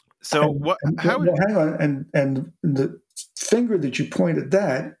 So hang on, and the finger that you point at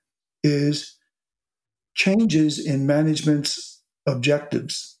that is changes in management's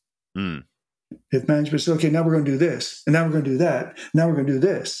objectives. If management says, okay, now we're going to do this, and now we're going to do that, now we're going to do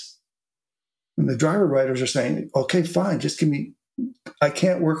this. And the driver writers are saying, okay, fine, just give me, I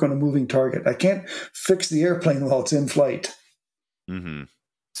can't work on a moving target. I can't fix the airplane while it's in flight. Mm-hmm.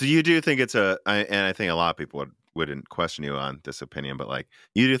 So you do think it's and I think a lot of people wouldn't question you on this opinion, but like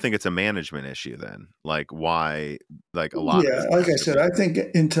you do think it's a management issue then? Like why, like a lot of Yeah, this like I has to said, be. I think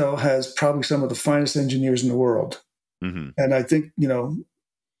Intel has probably some of the finest engineers in the world. Mm-hmm. And I think,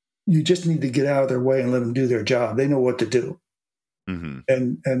 you just need to get out of their way and let them do their job. They know what to do. Mm-hmm.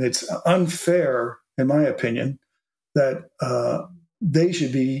 And it's unfair, in my opinion, that they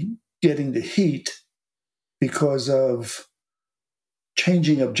should be getting the heat because of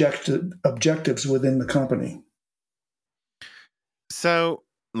changing objectives within the company. So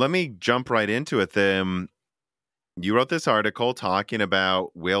let me jump right into it then. You wrote this article talking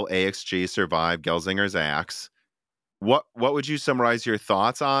about will AXG survive Gelsinger's axe? What would you summarize your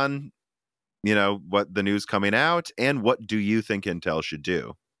thoughts on, what the news coming out, and what do you think Intel should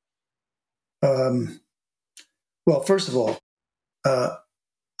do? Well, first of all,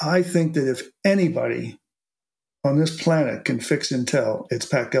 I think that if anybody on this planet can fix Intel, it's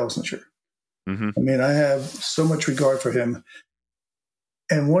Pat Gelsinger. Mm-hmm. I mean, I have so much regard for him.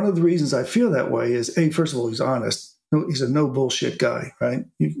 And one of the reasons I feel that way is, A, first of all, he's honest. He's a no bullshit guy, right?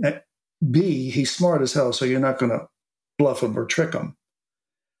 B, he's smart as hell, so you're not going to bluff him or trick him.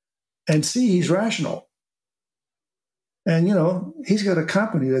 And C, he's rational. And, he's got a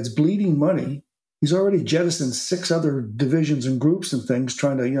company that's bleeding money. He's already jettisoned 6 other divisions and groups and things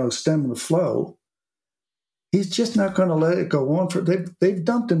trying to, stem the flow. He's just not going to let it go on. They've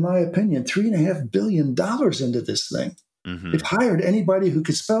dumped, in my opinion, $3.5 billion into this thing. Mm-hmm. They've hired anybody who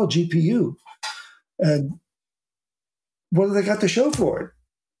could spell GPU. And what do they got to show for it?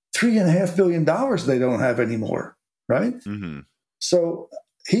 $3.5 billion they don't have anymore, right? Mm-hmm. So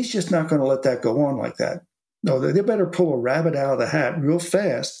he's just not going to let that go on like that. No, they better pull a rabbit out of the hat real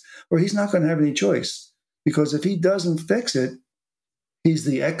fast, or he's not going to have any choice. Because if he doesn't fix it, he's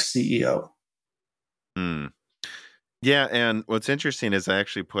the ex-CEO. Mm. Yeah, and what's interesting is I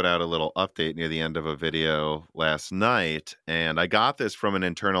actually put out a little update near the end of a video last night, and I got this from an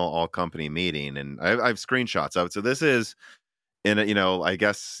internal all-company meeting, and I have screenshots of it. So this is in I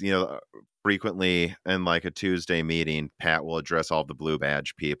guess, frequently in like a Tuesday meeting, Pat will address all the blue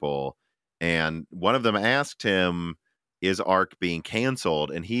badge people, and one of them asked him, is ARC being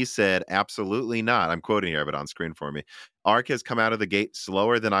canceled? And he said, absolutely not. I'm quoting here, but on screen for me. ARC has come out of the gate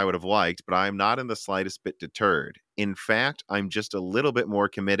slower than I would have liked, but I am not in the slightest bit deterred. In fact, I'm just a little bit more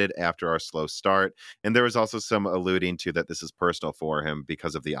committed after our slow start. And there was also some alluding to that this is personal for him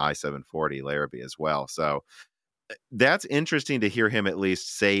because of the i740 Larrabee as well. So that's interesting to hear him at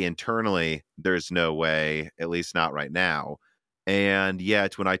least say internally, there's no way, at least not right now. And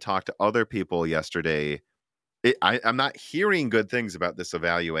yet, when I talked to other people yesterday, I'm not hearing good things about this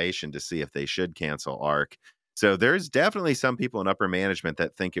evaluation to see if they should cancel ARC. So there's definitely some people in upper management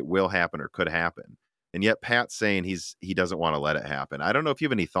that think it will happen or could happen. And yet Pat's saying he doesn't want to let it happen. I don't know if you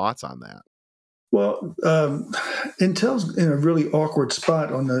have any thoughts on that. Well, Intel's in a really awkward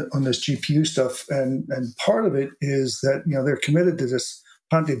spot on this GPU stuff, and part of it is that they're committed to this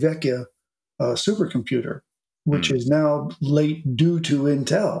Ponte Vecchia supercomputer, which is now late due to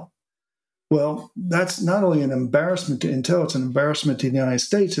Intel. Well, that's not only an embarrassment to Intel, it's an embarrassment to the United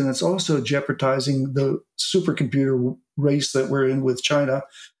States, and it's also jeopardizing the supercomputer race that we're in with China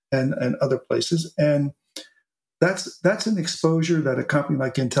and other places. And that's an exposure that a company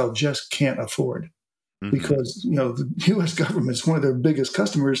like Intel just can't afford, because the U.S. government is one of their biggest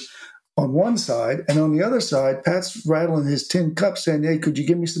customers on one side, and on the other side, Pat's rattling his tin cup saying, "Hey, could you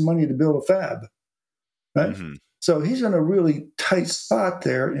give me some money to build a fab?" Right. Mm-hmm. So he's in a really tight spot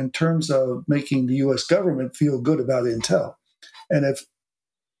there in terms of making the U.S. government feel good about Intel. And if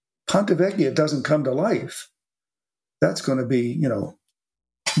Ponte Vecchia doesn't come to life, that's going to be,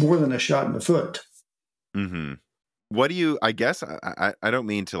 more than a shot in the foot. Mm-hmm. What do you, I guess, I don't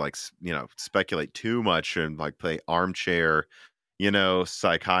mean to speculate too much and play armchair,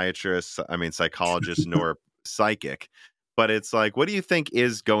 psychiatrist, psychologist, nor psychic. But it's what do you think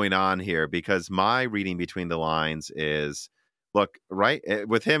is going on here? Because my reading between the lines is, look, right,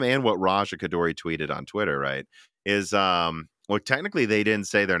 with him and what Raja Kaduri tweeted on Twitter, right, is, well, technically they didn't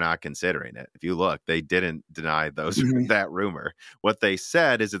say they're not considering it. If you look, they didn't deny that rumor. What they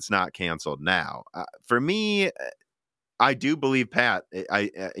said is it's not canceled now. For me, I do believe Pat.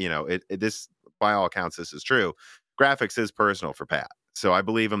 This by all accounts, this is true. Graphics is personal for Pat, so I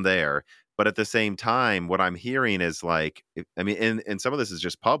believe him there. But at the same time, what I'm hearing is and some of this is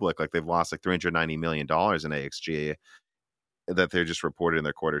just public. They've lost $390 million in AXG that they're just reported in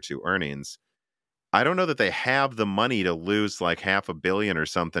their Q2 earnings. I don't know that they have the money to lose like $500 million or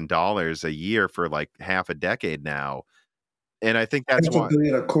something dollars a year for like half a decade now. And I think that's Half a why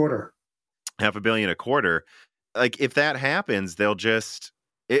billion a quarter. $500 million a quarter. Like if that happens, they'll just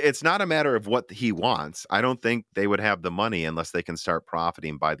it's not a matter of what he wants. I don't think they would have the money unless they can start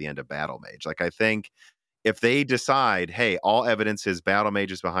profiting by the end of Battle Mage. Like I think if they decide, hey, all evidence is Battle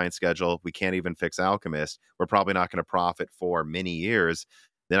Mage is behind schedule, we can't even fix Alchemist, we're probably not going to profit for many years,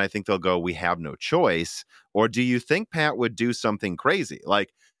 then I think they'll go, we have no choice. Or do you think Pat would do something crazy?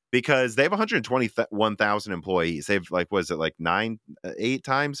 Like, because they have 121,000 employees. They've like, was it like 8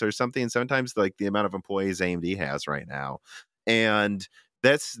 times or something, 7 times like the amount of employees AMD has right now. And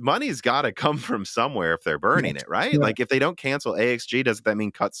that's money's got to come from somewhere if they're burning it, right? Yeah. Like if they don't cancel AXG, does that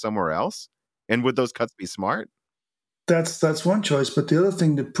mean cut somewhere else? And would those cuts be smart? That's one choice. But the other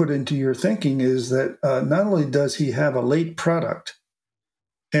thing to put into your thinking is that not only does he have a late product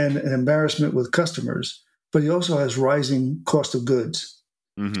and an embarrassment with customers, but he also has rising cost of goods.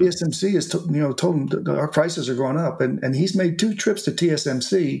 Mm-hmm. TSMC has told him that our prices are going up, and he's made 2 trips to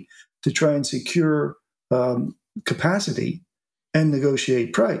TSMC to try and secure capacity and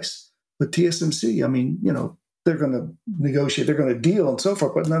negotiate price. But TSMC, I mean, they're going to negotiate, they're going to deal and so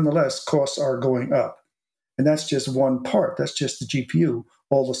forth, but nonetheless, costs are going up. And that's just one part. That's just the GPU.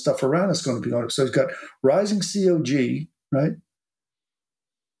 All the stuff around is going to be going up. So it's got rising COG, right?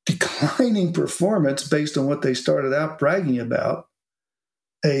 Declining performance based on what they started out bragging about,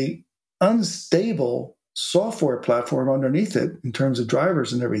 a unstable software platform underneath it in terms of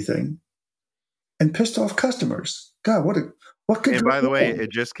drivers and everything, and pissed off customers. God, what could? And by the way, it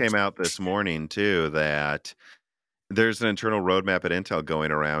just came out this morning too that there's an internal roadmap at Intel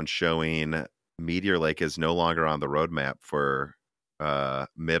going around showing Meteor Lake is no longer on the roadmap for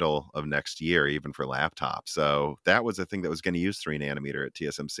middle of next year, even for laptops. So that was a thing that was going to use 3 nanometer at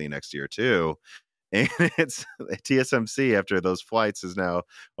TSMC next year too. And it's TSMC after those flights is now,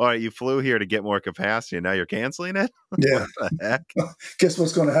 all right, you flew here to get more capacity and now you're canceling it? Yeah. What the heck? Guess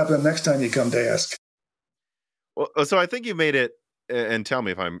what's going to happen next time you come to ask? Well, so I think you made it, and tell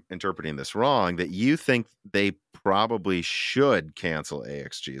me if I'm interpreting this wrong, that you think they probably should cancel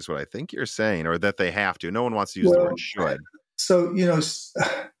AXG is what I think you're saying, or that they have to. No one wants to use the word should. So, you asked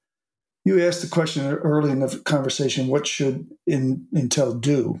the question early in the conversation, what should Intel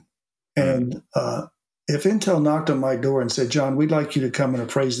do? And if Intel knocked on my door and said, John, we'd like you to come and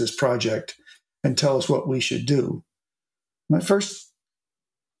appraise this project and tell us what we should do, my first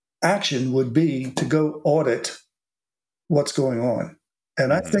action would be to go audit what's going on.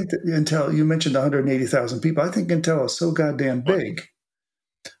 And I think that Intel, you mentioned 180,000 people. I think Intel is so goddamn big.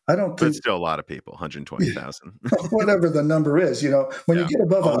 I don't think. But still a lot of people, 120,000. Whatever the number is, when you get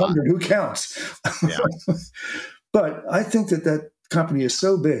above 100, who counts? Yeah. But I think that company is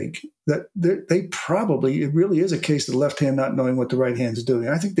so big that they probably, it really is a case of the left hand not knowing what the right hand is doing.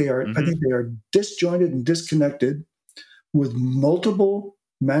 I think they are. I think they are disjointed and disconnected with multiple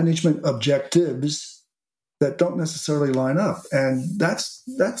management objectives that don't necessarily line up, and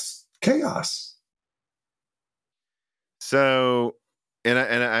that's chaos. So,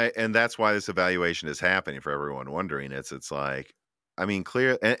 and that's why this evaluation is happening for everyone wondering. It's like, I mean,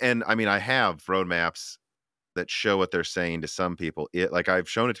 clear, and I mean, I have roadmaps that show what they're saying to some people. Like I've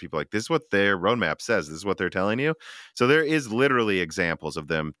shown it to people, like this is what their roadmap says. This is what they're telling you. So there is literally examples of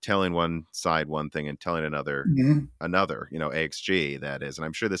them telling one side one thing and telling another, AXG that is. And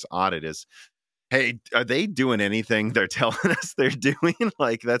I'm sure this audit is, hey, are they doing anything they're telling us they're doing?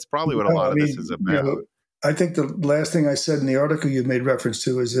 Like that's probably what a lot of this is about. I think the last thing I said in the article you made reference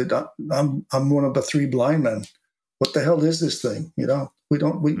to is that I'm one of the 3 blind men. What the hell is this thing? We don't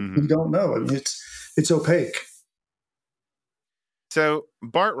know. I mean, it's opaque. So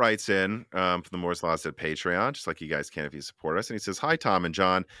Bart writes in for the Moore's Law at Patreon, just like you guys can if you support us. And he says, hi, Tom and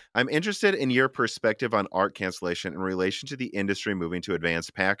John. I'm interested in your perspective on ARC cancellation in relation to the industry moving to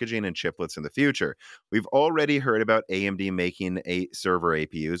advanced packaging and chiplets in the future. We've already heard about AMD making server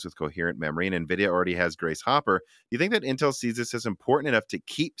APUs with coherent memory, and NVIDIA already has Grace Hopper. Do you think that Intel sees this as important enough to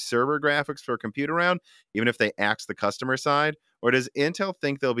keep server graphics for compute around, even if they axe the customer side? Or does Intel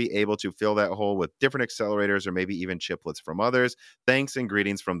think they'll be able to fill that hole with different accelerators or maybe even chiplets from others? Thanks and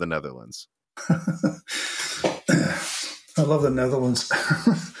greetings from the Netherlands. I love the Netherlands.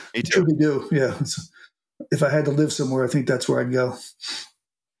 Me too. We do, yeah. If I had to live somewhere, I think that's where I'd go.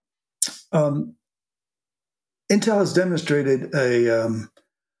 Intel has demonstrated a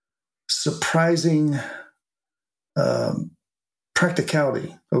surprising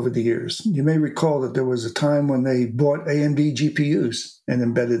practicality over the years. You may recall that there was a time when they bought AMD GPUs and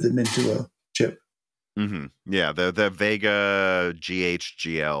embedded them into a chip. Yeah, the Vega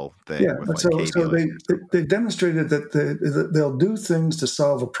GHGL thing Yeah, with like so Kaby Lake. they demonstrated that they'll do things to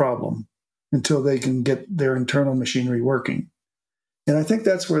solve a problem until they can get their internal machinery working. And I think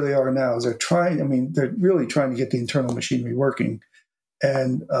that's where they are now. Is they're trying. I mean, they're really trying to get the internal machinery working,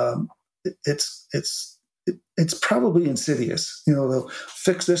 and it's probably insidious. You know, they'll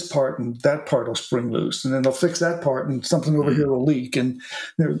fix this part and that part will spring loose, and then they'll fix that part and something over here will leak, and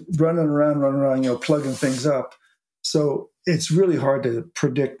they're running around, plugging things up. So it's really hard to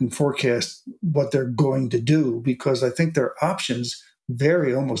predict and forecast what they're going to do because I think their options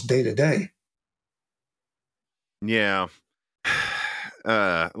vary almost day to day. Yeah.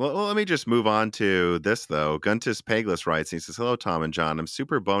 Well, let me just move on to this, though. Guntis Paglis writes, he says, "Hello, Tom and John. I'm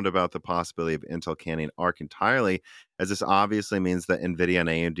super bummed about the possibility of Intel canning ARC entirely, as this obviously means that NVIDIA and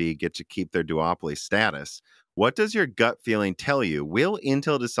AMD get to keep their duopoly status. What does your gut feeling tell you? Will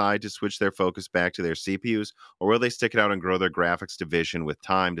Intel decide to switch their focus back to their CPUs, or will they stick it out and grow their graphics division with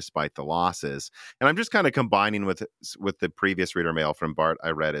time despite the losses?" And I'm just kind of combining with the previous reader mail from Bart I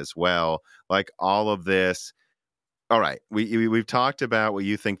read as well. Like all of this. All right, we've talked about what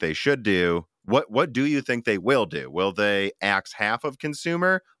you think they should do. What do you think they will do? Will they axe half of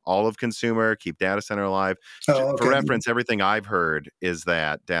consumer, all of consumer, keep data center alive? Oh, For okay. reference, everything I've heard is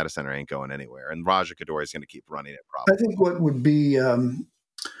that data center ain't going anywhere, and Raja Kadori is going to keep running it. I Probably. think what would be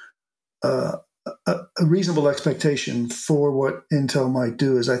uh, a reasonable expectation for what Intel might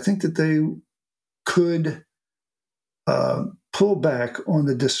do is I think that they could pull back on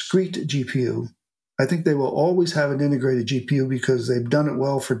the discrete GPU. I think they will always have an integrated GPU because they've done it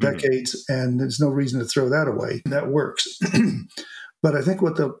well for decades, and there's no reason to throw that away. That works. But I think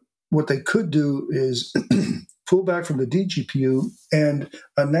what they could do is pull back from the DGPU and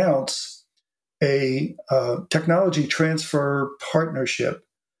announce a technology transfer partnership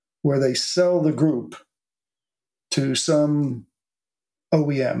where they sell the group to some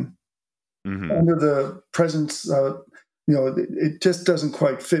OEM under the presence. It just doesn't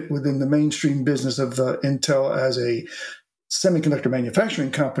quite fit within the mainstream business of Intel as a semiconductor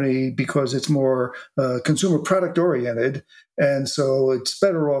manufacturing company because it's more consumer product oriented. And so it's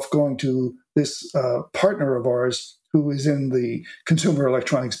better off going to this partner of ours who is in the consumer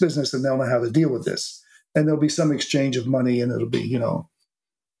electronics business, and they'll know how to deal with this. And there'll be some exchange of money, and it'll be,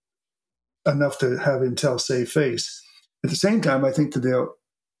 enough to have Intel save face. At the same time, I think that they'll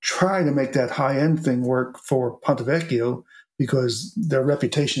try to make that high-end thing work for Ponte Vecchio because their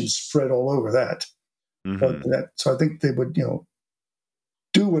reputation is spread all over that. So I think they would,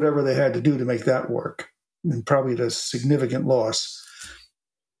 do whatever they had to do to make that work, and probably at a significant loss.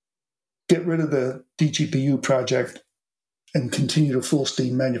 Get rid of the DGPU project and continue to full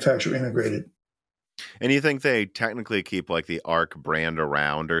steam manufacture integrated. And you think they technically keep like the ARC brand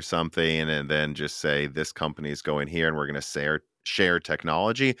around or something, and then just say this company is going here and we're going to share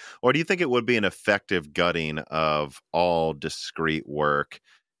technology? Or do you think it would be an effective gutting of all discrete work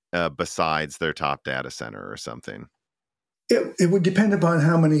besides their top data center or something? It would depend upon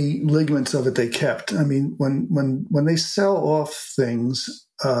how many ligaments of it they kept. I mean, when they sell off things,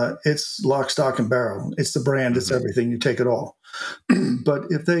 it's lock, stock, and barrel. It's the brand. It's everything. You take it all. But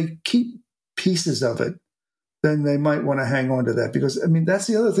if they keep pieces of it, then they might want to hang on to that because, I mean, that's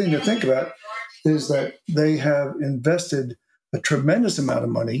the other thing to think about is that they have invested a tremendous amount of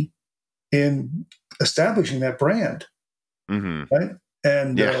money in establishing that brand, right?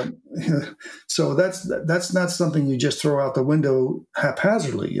 And so that's not something you just throw out the window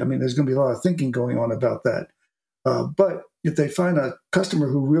haphazardly. I mean, there's going to be a lot of thinking going on about that. But if they find a customer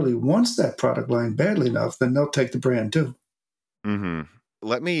who really wants that product line badly enough, then they'll take the brand too.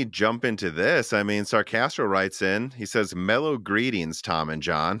 Let me jump into this. I mean, Sarcastro writes in. He says, "Mellow greetings, Tom and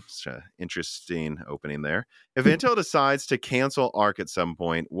John." It's an interesting opening there. If Intel decides to cancel ARC at some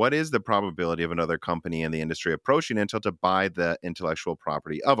point, what is the probability of another company in the industry approaching Intel to buy the intellectual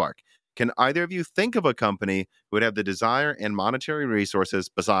property of ARC? Can either of you think of a company who would have the desire and monetary resources,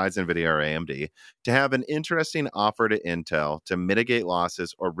 besides NVIDIA or AMD, to have an interesting offer to Intel to mitigate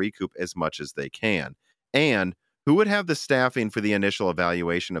losses or recoup as much as they can? And who would have the staffing for the initial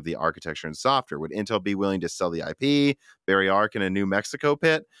evaluation of the architecture and software? Would Intel be willing to sell the IP, bury ARC in a New Mexico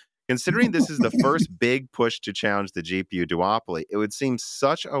pit? Considering this is the first big push to challenge the GPU duopoly, it would seem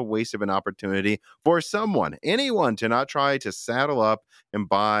such a waste of an opportunity for anyone, to not try to saddle up and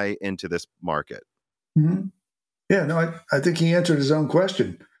buy into this market. Yeah, no, I think he answered his own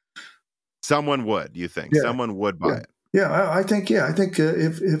question. Someone would, you think? Yeah. Someone would buy it? Yeah, I think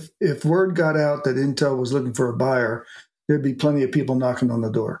if word got out that Intel was looking for a buyer, there'd be plenty of people knocking on the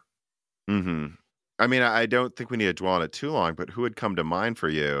door. I mean, I don't think we need to dwell on it too long, but who would come to mind for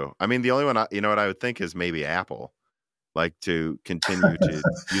you? I mean, the only one, you know what I would think is maybe Apple, like to continue to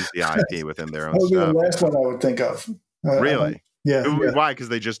use the IP within their That own would be the stuff, you last know? one I would think of. Really? Yeah, yeah. Why? Because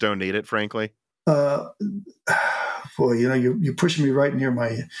they just don't need it, frankly? Uh, boy, you're pushing me right near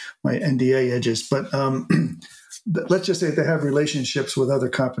my NDA edges. But let's just say they have relationships with other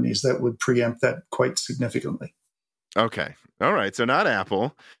companies that would preempt that quite significantly. Okay. All right. So not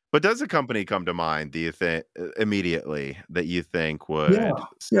Apple, but does a company come to mind, do you think, immediately that you think Yeah, would?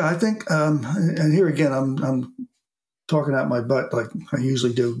 yeah. I think, and here again, I'm talking out my butt like I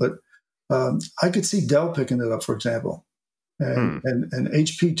usually do, but I could see Dell picking it up, for example, Hmm. and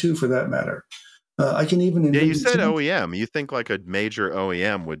HP too, for that matter. I can even Yeah, you envision said OEM. You think like a major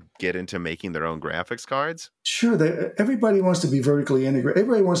OEM would get into making their own graphics cards? sure, everybody wants to be vertically integrated.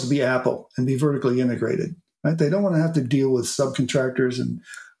 Everybody wants to be Apple and be vertically integrated, right? They don't want to have to deal with subcontractors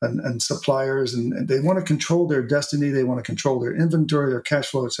and suppliers, and they want to control their destiny. They want to control their inventory, their cash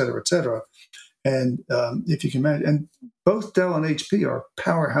flow, et cetera, et cetera. And if you can imagine, and both Dell and HP are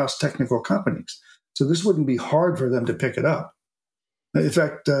powerhouse technical companies, so this wouldn't be hard for them to pick it up. In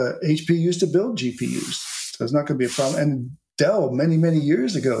fact, HP used to build GPUs, so it's not going to be a problem. And Dell, many, many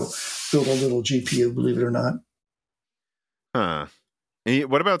years ago, built a little GPU, believe it or not. Huh.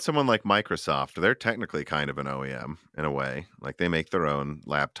 What about someone like Microsoft? They're technically kind of an OEM in a way. Like they make their own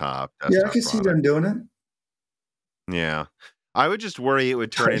laptop, Yeah, I desktop can see product. them doing it. Yeah. I would just worry it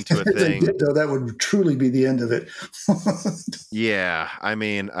would turn into a If they thing. did, though, that would truly be the end of it. Yeah, I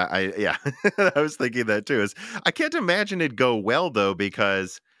mean, yeah, I was thinking that too. I can't imagine it'd go well though,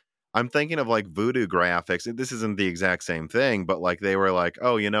 because I'm thinking of like Voodoo Graphics. And this isn't the exact same thing, but like they were like,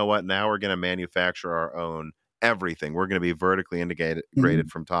 oh, you know what? Now we're going to manufacture our own everything. We're going to be vertically integrated Mhm.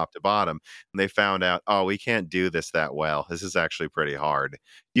 from top to bottom. And they found out, oh, we can't do this that well. This is actually pretty hard.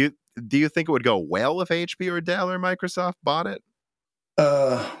 You do you think it would go well if HP or Dell or Microsoft bought it?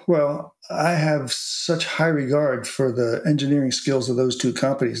 Well, I have such high regard for the engineering skills of those two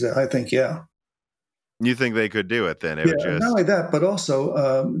companies that I think, yeah. You think they could do it then? It Yeah, would not just only that, but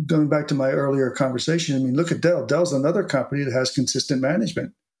also going back to my earlier conversation. I mean, look at Dell. Dell's another company that has consistent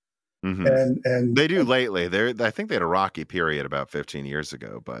management, hmm and They do lately. I think they had a rocky period about 15 years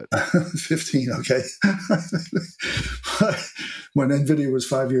ago, but 15. Okay, when Nvidia was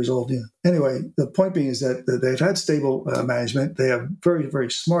 5 years old. Yeah. Anyway, the point being is that they've had stable management. They have very, very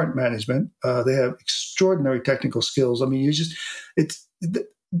smart management. They have extraordinary technical skills. I mean, it's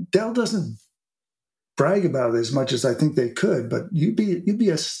Dell doesn't brag about it as much as I think they could, but you'd be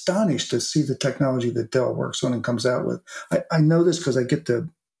astonished to see the technology that Dell works on and comes out with. I know this because I get to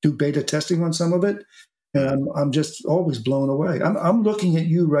do beta testing on some of it, and I'm just always blown away. I'm looking at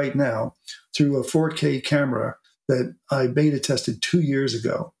you right now through a 4K camera that I beta tested 2 years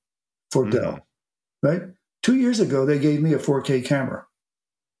ago for Dell. Right, 2 years ago they gave me a 4K camera.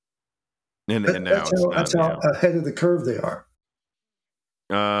 and now it's That's done. how Yeah. ahead of the curve they are.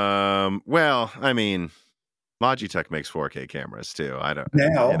 Well, I mean, Logitech makes 4K cameras too. I don't, you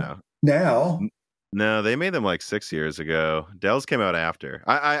Now, know. now, No, they made them like 6 years ago. Dell's came out after.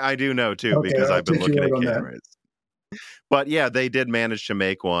 I do know too okay, because I'll I've been take you looking out at on that. cameras. But yeah, they did manage to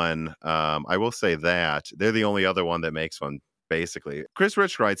make one. I will say that they're the only other one that makes one, basically. Chris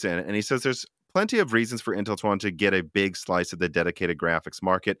Rich writes in and he says there's plenty of reasons for Intel to want to get a big slice of the dedicated graphics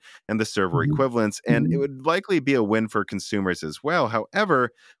market and the server Mhm. equivalents, and it Mhm. would likely be a win for consumers as well.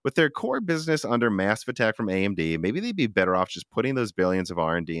 However, with their core business under massive attack from AMD, maybe they'd be better off just putting those billions of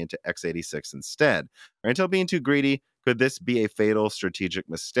R&D into x86 instead. Are Intel being too greedy? Could this be a fatal strategic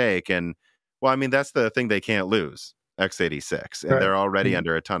mistake? And well, I mean, that's the thing they can't lose. x86, and Right. they're already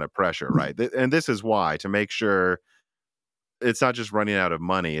under a ton of pressure, right? And this is why, to make sure it's not just running out of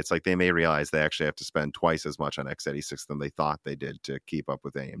money. It's like they may realize they actually have to spend twice as much on x86 than they thought they did to keep up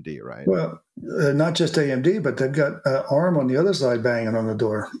with AMD, right? Well, not just AMD, but they've got ARM on the other side banging on the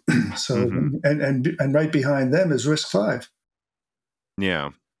door. So, hmm and right behind them is RISC-V. Yeah.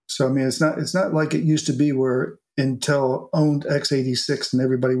 So, I mean, it's not like it used to be where Intel owned x86 and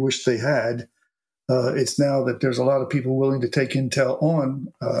everybody wished they had. It's now that there's a lot of people willing to take Intel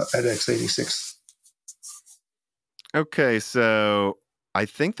on at x86. Okay, so I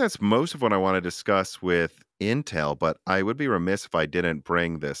think that's most of what I want to discuss with Intel, but I would be remiss if I didn't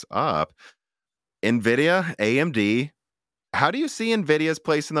bring this up. NVIDIA, AMD, how do you see NVIDIA's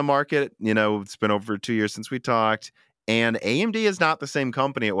place in the market? You know, it's been over 2 years since we talked, and AMD is not the same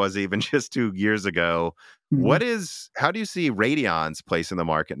company it was even just 2 years ago. Mhm. How do you see Radeon's place in the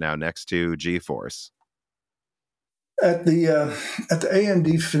market now next to GeForce? At the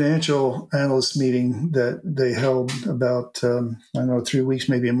AMD financial analyst meeting that they held about I don't know 3 weeks,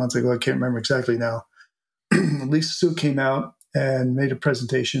 maybe a month ago, I can't remember exactly now. Lisa Su came out and made a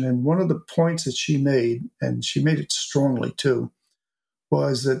presentation. And one of the points that she made, and she made it strongly too,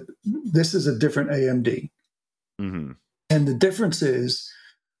 was that this is a different AMD. Mm-hmm. And the difference is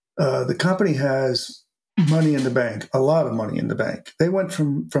the company has money in the bank, a lot of money in the bank. They went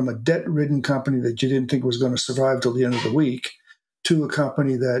from a debt-ridden company that you didn't think was going to survive till the end of the week to a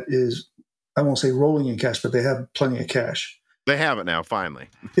company that is, I won't say rolling in cash, but they have plenty of cash. They have it now, finally.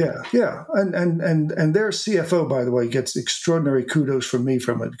 Yeah. And their CFO, by the way, gets extraordinary kudos from me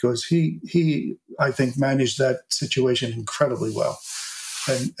from it, because he I think managed that situation incredibly well,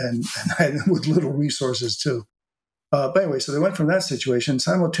 and with little resources too. But anyway, so they went from that situation.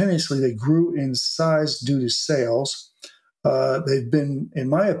 Simultaneously, they grew in size due to sales. They've been, in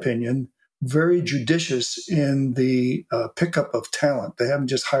my opinion, very judicious in the pickup of talent. They haven't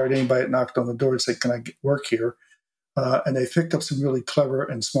just hired anybody that knocked on the door and said, "Can I work here?" And they picked up some really clever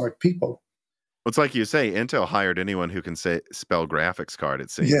and smart people. It's like you say, Intel hired anyone who can spell graphics card,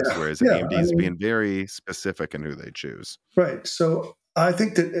 it seems, whereas Yeah. AMD is being very specific in who they choose. Right. So I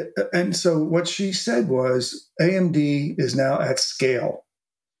think that, and so what she said was AMD is now at scale.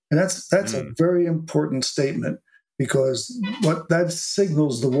 And that's a very important statement, because what that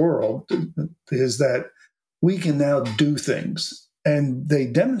signals the world is that we can now do things. And they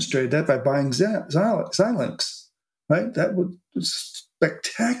demonstrated that by buying Xilinx. Right? That was a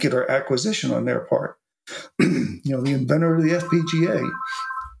spectacular acquisition on their part. The inventor of the FPGA.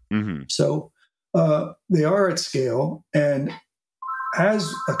 Mm-hmm. So they are at scale. And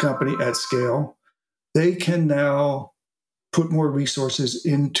as a company at scale, they can now put more resources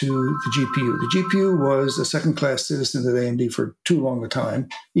into the GPU. The GPU was a second-class citizen at AMD for too long a time,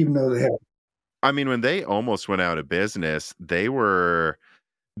 even though they had. I mean, when they almost went out of business, they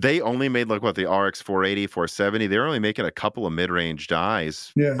only made the RX 480, 470. They were only making a couple of mid-range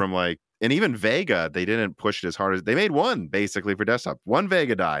dies from and even Vega, they didn't push it as hard as they made one basically for desktop, one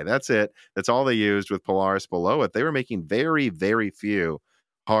Vega die. That's it. That's all they used with Polaris below it. They were making very, very few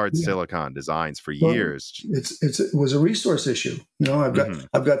hard silicon designs for years. It was a resource issue. I've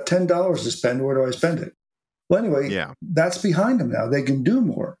got $10 to spend. Where do I spend it? Well, anyway, that's behind them now. They can do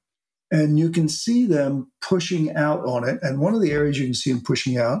more. And you can see them pushing out on it. And one of the areas you can see them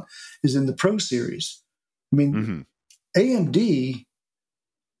pushing out is in the Pro Series. I mean, AMD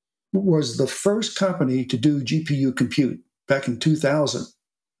was the first company to do GPU compute back in 2000.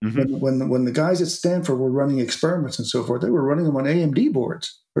 When the guys at Stanford were running experiments and so forth, they were running them on AMD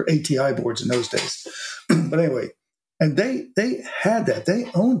boards, or ATI boards in those days. But anyway, and they had that. They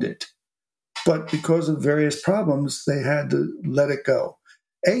owned it. But because of various problems, they had to let it go.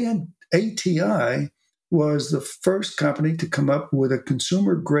 ATI was the first company to come up with a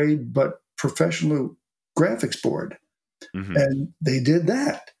consumer grade but professional graphics board. And they did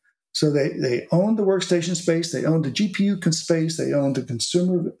that. So they owned the workstation space, they owned the GPU space, they owned the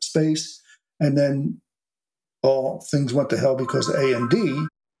consumer space, and then all things went to hell because of AMD.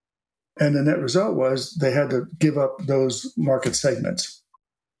 And the net result was they had to give up those market segments.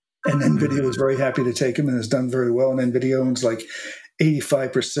 And NVIDIA was very happy to take them and has done very well. And NVIDIA owns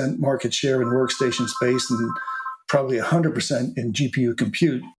 85% market share in workstation space and probably 100% in GPU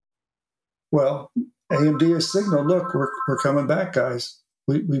compute. Well, AMD has signaled, look, we're coming back, guys.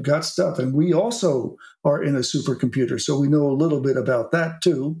 We've got stuff. And we also are in a supercomputer. So we know a little bit about that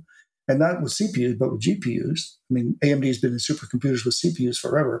too. And not with CPUs, but with GPUs. I mean, AMD has been in supercomputers with CPUs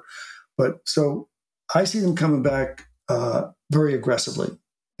forever. But so I see them coming back very aggressively.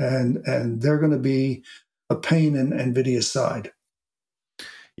 And they're going to be a pain in NVIDIA's side.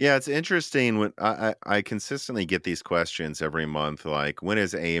 Yeah, it's interesting when I consistently get these questions every month, like when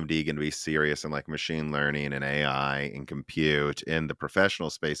is AMD going to be serious in machine learning and AI and compute in the professional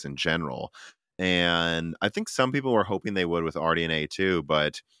space in general? And I think some people were hoping they would with RDNA 2,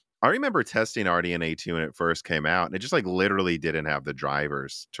 but I remember testing RDNA 2 when it first came out, and it just literally didn't have the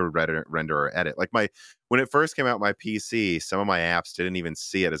drivers to render or edit. When it first came out, my PC, some of my apps didn't even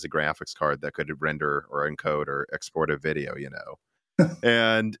see it as a graphics card that could render or encode or export a video,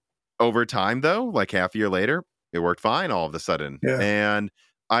 And over time, though, half a year later, it worked fine all of a sudden. Yeah. And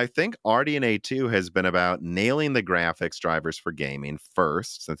I think RDNA 2 has been about nailing the graphics drivers for gaming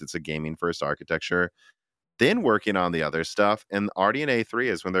first, since it's a gaming first architecture, then working on the other stuff. And RDNA 3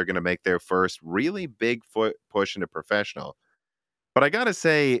 is when they're going to make their first really big push into professional. But I got to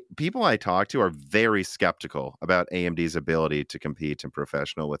say, people I talk to are very skeptical about AMD's ability to compete in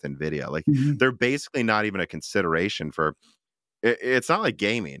professional with NVIDIA. They're basically not even a consideration for it's not like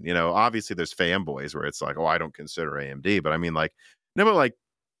gaming, obviously there's fanboys where it's oh, I don't consider AMD, but I mean no, but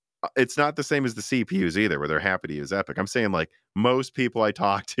it's not the same as the CPUs either, where they're happy to use EPYC. I'm saying like most people I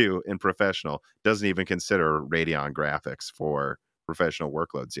talk to in professional doesn't even consider Radeon graphics for professional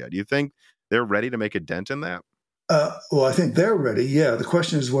workloads yet. Do you think they're ready to make a dent in that? Well, I think they're ready. Yeah. The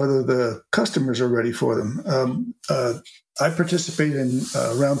question is whether the customers are ready for them. I participate in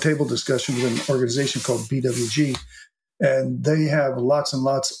a roundtable discussion with an organization called BWG, and they have lots and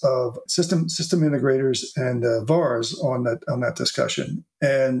lots of system integrators and VARs on that discussion.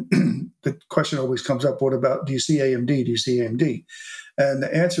 And the question always comes up: what about? Do you see AMD? Do you see AMD? And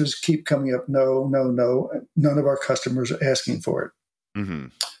the answers keep coming up: no, no, no. None of our customers are asking for it. Mm-hmm.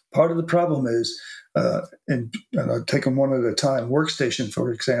 Part of the problem is, and I'll take them one at a time. Workstation,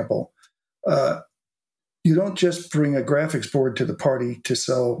 for example, you don't just bring a graphics board to the party to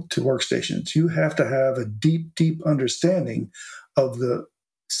sell to workstations. You have to have a deep, deep understanding of the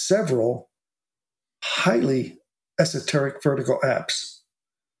several highly esoteric vertical apps.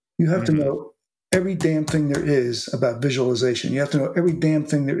 You have to know every damn thing there is about visualization. You have to know every damn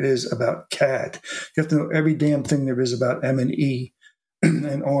thing there is about CAD. You have to know every damn thing there is about M&E,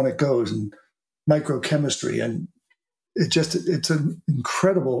 and on it goes, and microchemistry, and it's an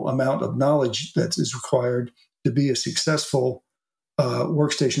incredible amount of knowledge that is required to be a successful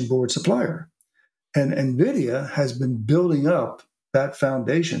workstation board supplier. And NVIDIA has been building up that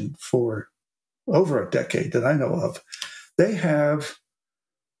foundation for over a decade that I know of.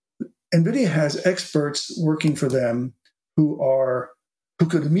 NVIDIA has experts working for them who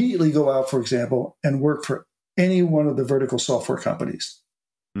could immediately go out, for example, and work for any one of the vertical software companies.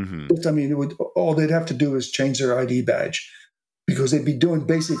 Mm-hmm. I mean, all they'd have to do is change their ID badge, because they'd be doing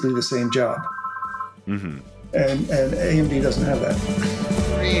basically the same job. Mm-hmm. And AMD doesn't have that.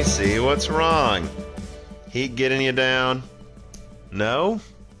 Crazy. What's wrong? Heat getting you down? No?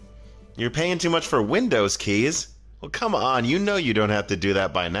 You're paying too much for Windows keys. Well, come on, you know you don't have to do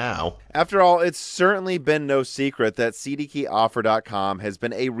that by now. After all, it's certainly been no secret that CDKeyOffer.com has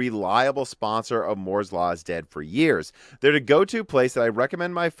been a reliable sponsor of Moore's Law is Dead for years. They're the go-to place that I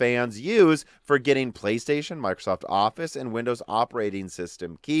recommend my fans use for getting PlayStation, Microsoft Office, and Windows operating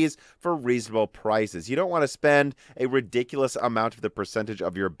system keys for reasonable prices. You don't want to spend a ridiculous amount of the percentage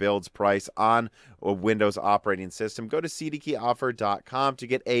of your build's price on a Windows operating system. Go to CDKeyOffer.com to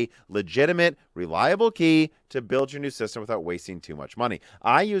get a legitimate, reliable key to build your new system without wasting too much money.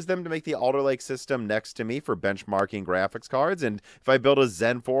 I use them to make the Alder Lake system next to me for benchmarking graphics cards, and if I build a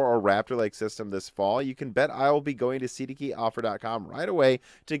Zen 4 or Raptor Lake system this fall, you can bet I will be going to CDKeyOffer.com right away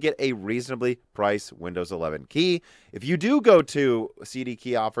to get a reasonably priced Windows 11 key. If you do go to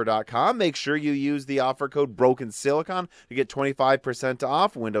CDKeyOffer.com, make sure you use the offer code BrokenSilicon to get 25%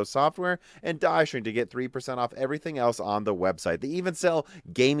 off Windows software, and DieShrink to get 3% off everything else on the website. They even sell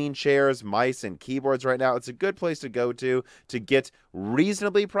gaming chairs, mice, and keyboards right now. It's a good place to go to get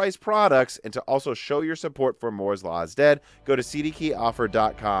reasonably priced products and to also show your support for Moore's Law is Dead. Go to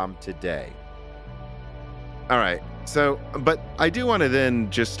CDKeyOffer.com today. All right. So, but I do want to then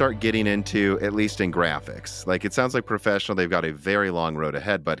just start getting into, at least in graphics. Like, it sounds like professional, they've got a very long road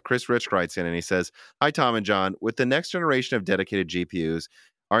ahead. But Chris Rich writes in and he says, "Hi, Tom and John. With the next generation of dedicated GPUs,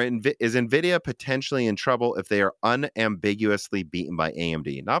 is NVIDIA potentially in trouble if they are unambiguously beaten by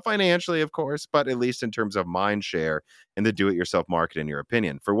AMD? Not financially, of course, but at least in terms of mind share in the do-it-yourself market, in your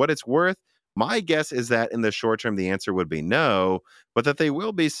opinion. For what it's worth, my guess is that in the short term, the answer would be no, but that they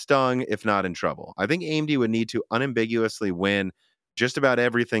will be stung if not in trouble. I think AMD would need to unambiguously win just about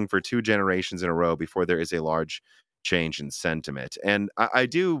everything for 2 generations in a row before there is a large change in sentiment." And I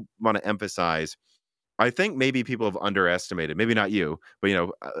do want to emphasize, I think maybe people have underestimated, maybe not you, but,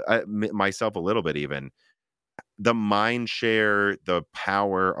 myself a little bit even, the mind share, the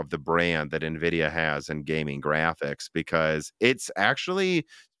power of the brand that NVIDIA has in gaming graphics, because it's actually,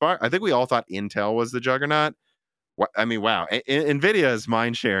 I think we all thought Intel was the juggernaut. I mean, wow. NVIDIA's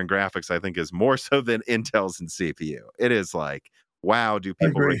mind share in graphics, I think, is more so than Intel's in CPU. It is like, wow, do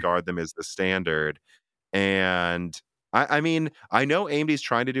people regard them as the standard? And I mean, I know AMD's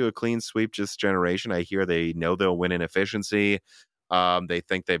trying to do a clean sweep this generation. I hear they know they'll win in efficiency. They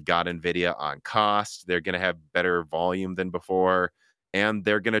think they've got NVIDIA on cost. They're going to have better volume than before. And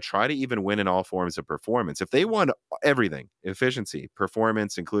they're going to try to even win in all forms of performance. If they won everything, efficiency,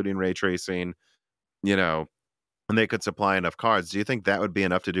 performance, including ray tracing, and they could supply enough cards, do you think that would be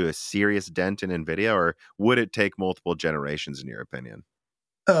enough to do a serious dent in NVIDIA, or would it take multiple generations, in your opinion?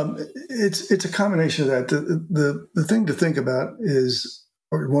 It's a combination of that. The thing to think about is,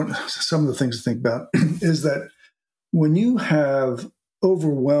 some of the things to think about is that when you have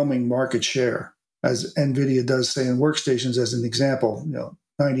overwhelming market share, as NVIDIA does, say in workstations as an example,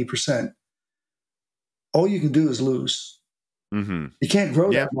 90%, all you can do is lose. Mm-hmm. You can't grow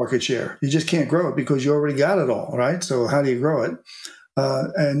Yeah. that market share. You just can't grow it because you already got it all, right? So how do you grow it?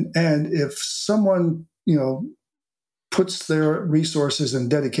 And if someone, puts their resources and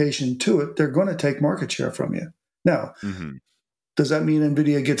dedication to it, they're going to take market share from you. Now, Mm-hmm. does that mean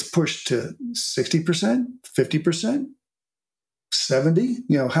NVIDIA gets pushed to 60%, 50%, 70?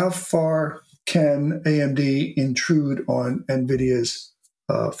 How far can AMD intrude on NVIDIA's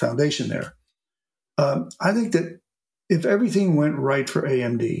foundation there? I think that if everything went right for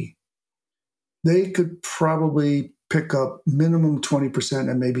AMD, they could probably pick up minimum 20%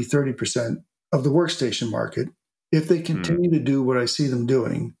 and maybe 30% of the workstation market if they continue to do what I see them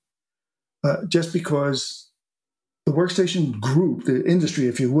doing, just because the workstation group, the industry,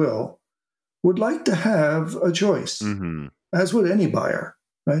 if you will, would like to have a choice, Mm-hmm. as would any buyer,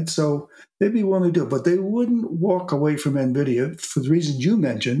 right? So they'd be willing to do it, but they wouldn't walk away from NVIDIA for the reasons you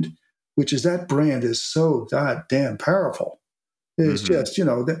mentioned, which is that brand is so goddamn powerful. It's Mm-hmm.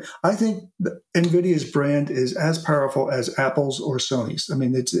 just, I think NVIDIA's brand is as powerful as Apple's or Sony's. I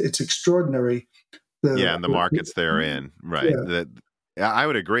mean, it's extraordinary. And the markets they're in, right? Yeah. I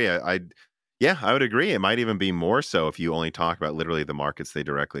would agree. I would agree. It might even be more so if you only talk about literally the markets they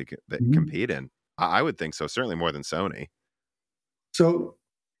directly Mhm. compete in. I would think so. Certainly more than Sony. So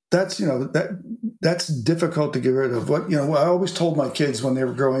that's that's difficult to get rid of. What I always told my kids when they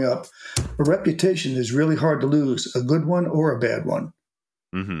were growing up, a reputation is really hard to lose, a good one or a bad one.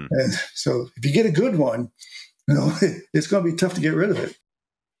 Mm-hmm. And so if you get a good one, it's going to be tough to get rid of it.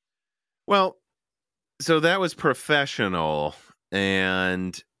 Well, so that was professional,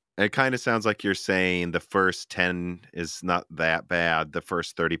 and it kind of sounds like you're saying the first 10 is not that bad. The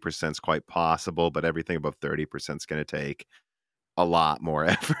first 30% is quite possible, but everything above 30% is going to take a lot more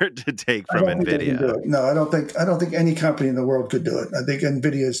effort to take I from don't think they can do NVIDIA. it. No, I don't think any company in the world could do it. I think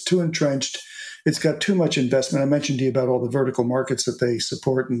NVIDIA is too entrenched. It's got too much investment. I mentioned to you about all the vertical markets that they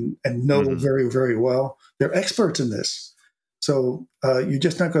support and know Mm-hmm. very, very well. They're experts in this. So you're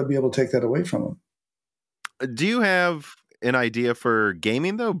just not going to be able to take that away from them. Do you have an idea for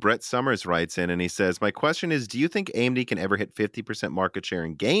gaming, though? Brett Summers writes in and he says, my question is, do you think AMD can ever hit 50% market share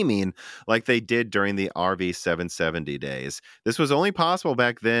in gaming like they did during the RV 770 days? This was only possible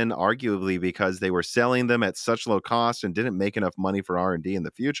back then, arguably, because they were selling them at such low cost and didn't make enough money for R&D in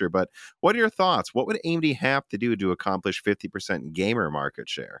the future. But what are your thoughts? What would AMD have to do to accomplish 50% gamer market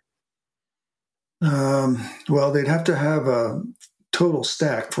share? Well, they'd have to have a total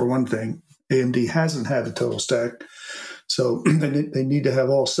stack for one thing. AMD hasn't had a total stack. So they need to have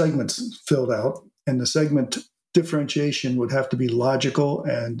all segments filled out, and the segment differentiation would have to be logical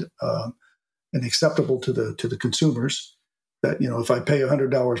and acceptable to the consumers. That if I pay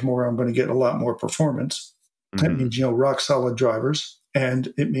 $100 more, I'm going to get a lot more performance. That Mm-hmm. means rock solid drivers,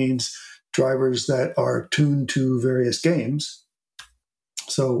 and it means drivers that are tuned to various games.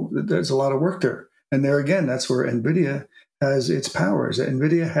 So there's a lot of work there, and there again, that's where NVIDIA has its powers.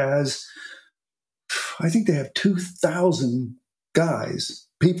 NVIDIA has, I think they have 2,000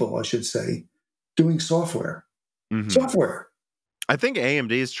 people, I should say, doing software. Mm-hmm. Software. I think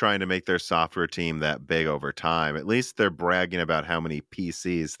AMD is trying to make their software team that big over time. At least they're bragging about how many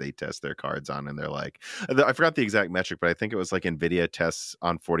PCs they test their cards on. And they're like, I forgot the exact metric, but I think it was like NVIDIA tests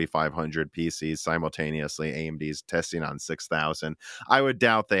on 4,500 PCs simultaneously. AMD's testing on 6,000. I would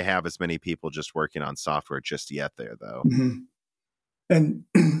doubt they have as many people just working on software just yet there, though. Mm-hmm. And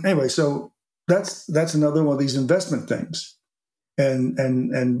anyway, so that's another one of these investment things.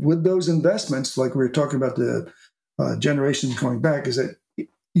 And with those investments, like we were talking about the generations going back, is that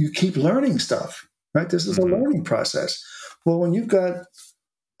you keep learning stuff, right? This is a learning process. Well, when you've got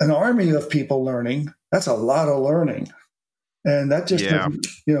an army of people learning, that's a lot of learning. And that just,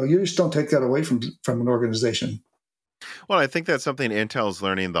 you just don't take that away from an organization. Well, I think that's something Intel's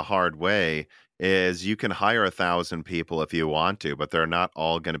learning the hard way is you can hire 1,000 people if you want to, but they're not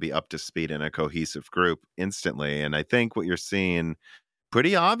all going to be up to speed in a cohesive group instantly. And I think what you're seeing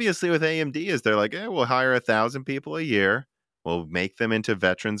pretty obviously with AMD is they're like, we'll hire 1,000 people a year. We'll make them into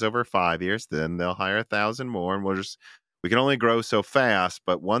veterans over 5 years. Then they'll hire 1,000 more, and we can only grow so fast.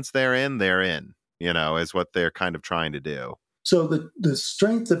 But once they're in, is what they're kind of trying to do. So the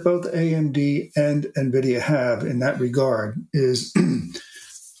strength that both AMD and NVIDIA have in that regard is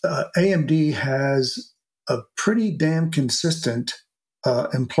AMD has a pretty damn consistent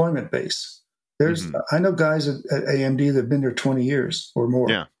employment base. I know guys at AMD that have been there 20 years or more.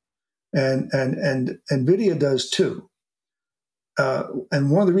 Yeah. And NVIDIA does too.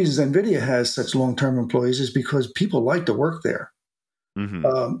 And one of the reasons NVIDIA has such long-term employees is because people like to work there.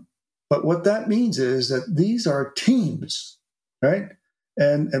 Mm-hmm. But what that means is that these are teams, right?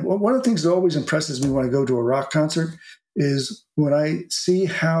 And one of the things that always impresses me when I go to a rock concert is when I see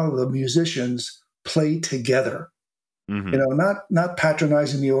how the musicians play together. Mm-hmm. You know, not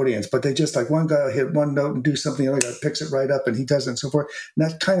patronizing the audience, but they just like one guy will hit one note and do something, the other guy picks it right up and he does it and so forth. And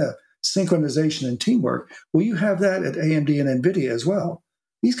that kind of synchronization and teamwork. Well, you have that at AMD and NVIDIA as well.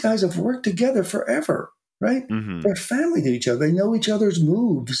 These guys have worked together forever, right? Mm-hmm. They're family to each other. They know each other's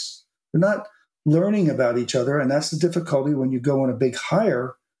moves. They're not learning about each other. And that's the difficulty when you go in a big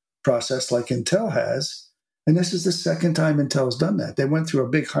hire process like Intel has. And this is the second time Intel's done that. They went through a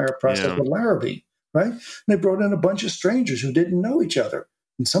big hire process with Larrabee, right? And they brought in a bunch of strangers who didn't know each other.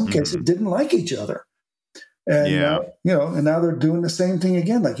 In some cases, didn't like each other. And and now they're doing the same thing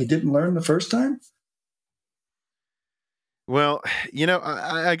again, like you didn't learn the first time. Well,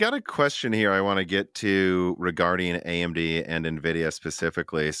 I got a question here I want to get to regarding AMD and NVIDIA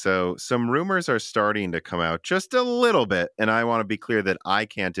specifically. So some rumors are starting to come out just a little bit, and I want to be clear that I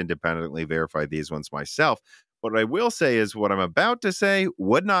can't independently verify these ones myself. What I will say is what I'm about to say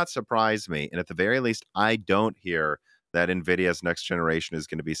would not surprise me. And at the very least, I don't hear that NVIDIA's next generation is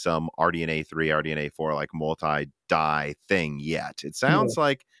going to be some RDNA 3, RDNA 4, like multi-die thing yet. It sounds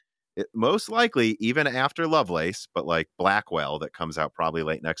like most likely, even after Lovelace, but like Blackwell that comes out probably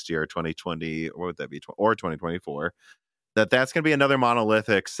late next year, 2020, or would that be, or 2024, that's going to be another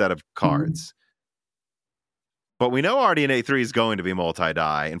monolithic set of cards. But we know RDNA 3 is going to be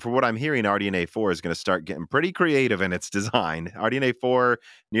multi-die, and for what I'm hearing, RDNA 4 is going to start getting pretty creative in its design. RDNA 4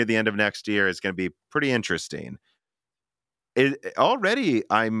 near the end of next year is going to be pretty interesting. Already,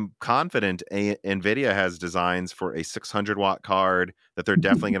 I'm confident NVIDIA has designs for a 600-watt card, that they're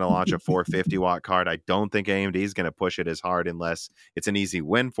definitely going to launch a 450-watt card. I don't think AMD is going to push it as hard unless it's an easy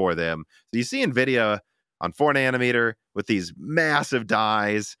win for them. So you see NVIDIA on 4 nanometer with these massive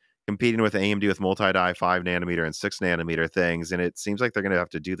dies competing with AMD with multi-die 5 nanometer and 6 nanometer things. And it seems like they're going to have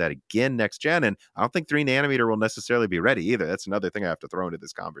to do that again next gen. And I don't think 3 nanometer will necessarily be ready either. That's another thing I have to throw into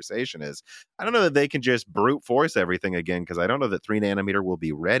this conversation is I don't know that they can just brute force everything again, because I don't know that 3 nanometer will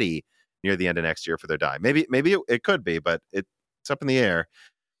be ready near the end of next year for their die. Maybe it could be, but it's up in the air.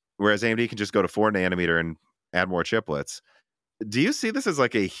 Whereas AMD can just go to 4 nanometer and add more chiplets. Do you see this as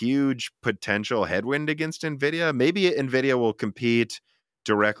like a huge potential headwind against NVIDIA? Maybe NVIDIA will compete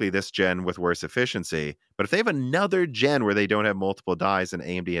directly this gen with worse efficiency, but if they have another gen where they don't have multiple dies and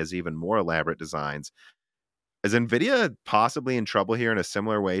AMD has even more elaborate designs, is NVIDIA possibly in trouble here in a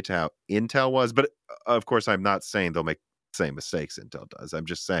similar way to how Intel was? But of course, I'm not saying they'll make the same mistakes Intel does. I'm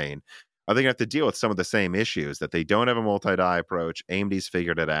just saying, are they going to have to deal with some of the same issues, that they don't have a multi-die approach, AMD's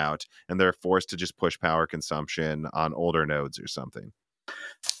figured it out, and they're forced to just push power consumption on older nodes or something?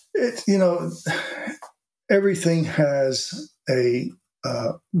 Everything has a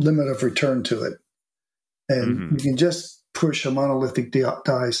limit of return to it. And you can just push a monolithic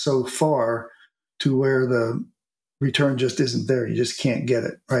die so far to where the return just isn't there. You just can't get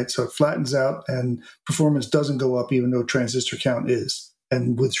it, right? So it flattens out and performance doesn't go up even though transistor count is.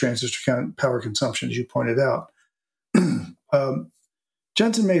 And with transistor count, power consumption, as you pointed out.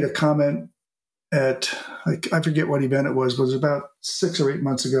 Jensen made a comment at, I forget what event it was about 6 or 8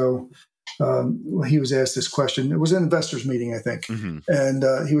 months ago. He was asked this question. It was an investors meeting, I think. And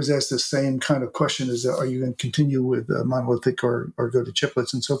he was asked the same kind of question as, are you going to continue with monolithic or go to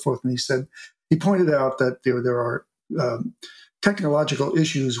chiplets and so forth? And he pointed out that there are technological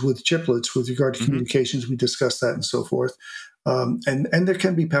issues with chiplets with regard to communications. We discussed that and so forth. And there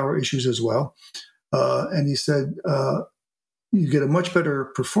can be power issues as well. And he said, you get a much better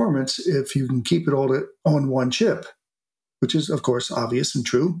performance if you can keep it all on one chip, which is, of course, obvious and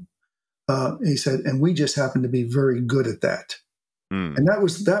true. He said, and we just happen to be very good at that. And that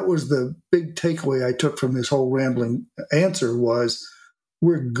was the big takeaway I took from this whole rambling answer was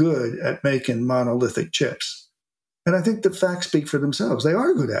we're good at making monolithic chips. And I think the facts speak for themselves. They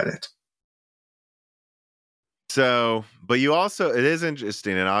are good at it. So, but you also, it is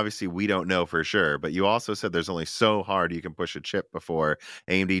interesting, and obviously we don't know for sure, but you also said there's only so hard you can push a chip before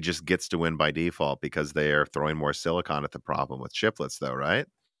AMD just gets to win by default because they are throwing more silicon at the problem with chiplets, though, right?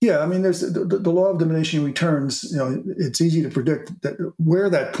 Yeah, I mean, there's the law of diminishing returns. It's easy to predict that where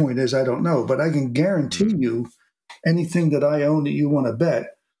that point is. I don't know, but I can guarantee you, anything that I own that you want to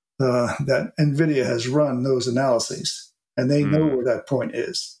bet, that NVIDIA has run those analyses, and they know where that point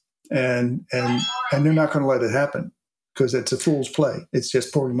is, and they're not going to let it happen because it's a fool's play. It's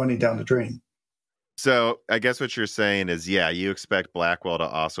just pouring money down the drain. So I guess what you're saying is, yeah, you expect Blackwell to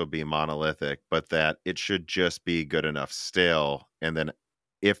also be monolithic, but that it should just be good enough still, and then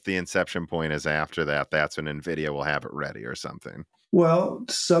if the inception point is after that, that's when NVIDIA will have it ready or something. Well,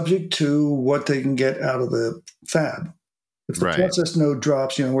 subject to what they can get out of the fab. If the Right. process node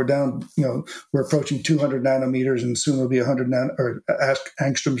drops, we're down, we're approaching 200 nanometers, and soon it'll be 100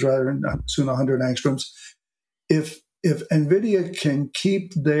 angstroms rather, and soon 100 angstroms. If NVIDIA can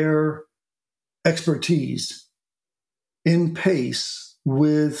keep their expertise in pace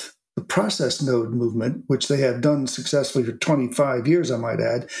with the process node movement, which they have done successfully for 25 years, I might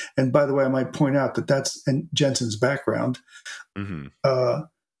add. And by the way, I might point out that that's in Jensen's background. Mm-hmm.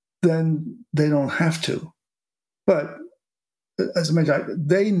 Then they don't have to. But as I mentioned,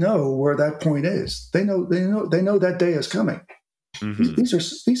 they know where that point is. They know that day is coming. Mm-hmm.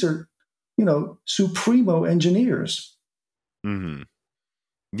 These are supremo engineers. Mm-hmm.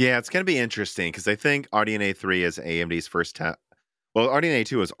 Yeah, it's going to be interesting because I think RDNA 3 is AMD's first well, RDNA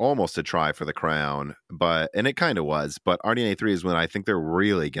 2 was almost a try for the crown, and it kind of was, but RDNA 3 is when I think they're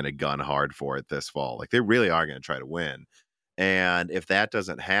really going to gun hard for it this fall. Like, they really are going to try to win. And if that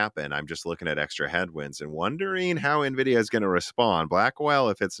doesn't happen, I'm just looking at extra headwinds and wondering how NVIDIA is going to respond. Blackwell,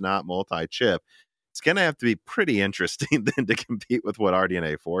 if it's not multi-chip, it's going to have to be pretty interesting then to compete with what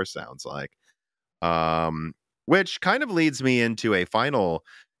RDNA 4 sounds like. Which kind of leads me into a final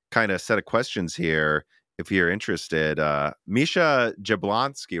kind of set of questions here, if you're interested. Misha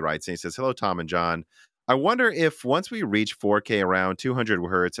Jablonski writes, and he says, "Hello, Tom and John. I wonder if once we reach 4K around 200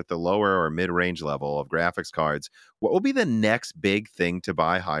 hertz at the lower or mid-range level of graphics cards, what will be the next big thing to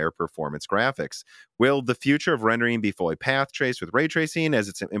buy higher performance graphics? Will the future of rendering be fully path traced with ray tracing as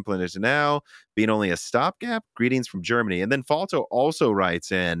it's implemented now, being only a stopgap? Greetings from Germany." And then Falto also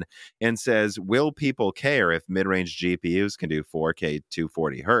writes in and says, "Will people care if mid-range GPUs can do 4K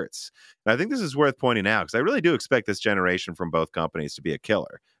 240 hertz?" And I think this is worth pointing out because I really do expect this generation from both companies to be a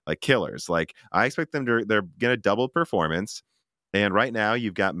killer. Like killers. Like, I expect them they're going to double performance. And right now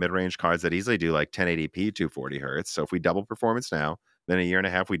you've got mid-range cards that easily do like 1080p 240 hertz. So if we double performance now, then a year and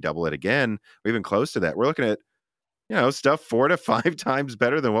a half we double it again, or even close to that, we're looking at stuff 4 to 5 times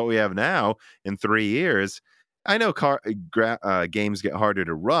better than what we have now in 3 years. I know games get harder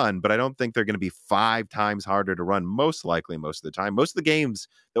to run, but I don't think they're going to be 5 times harder to run, most likely, most of the time. Most of the games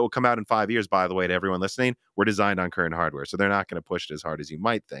that will come out in 5 years, by the way, to everyone listening, were designed on current hardware, so they're not going to push it as hard as you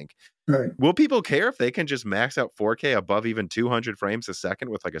might think. Right. Will people care if they can just max out 4K above even 200 frames a second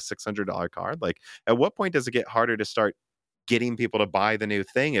with like a $600 card? Like, at what point does it get harder to start getting people to buy the new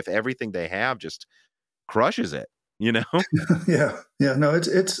thing if everything they have just crushes it? Yeah. No, it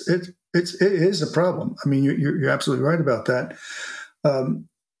is a problem. I mean, you're absolutely right about that.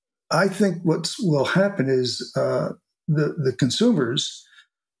 I think what will happen is the consumers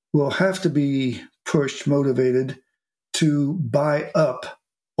will have to be pushed, motivated to buy up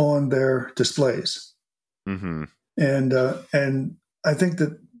on their displays. Mm-hmm. And I think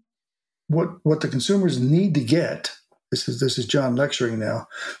that what the consumers need to get, this is John lecturing now,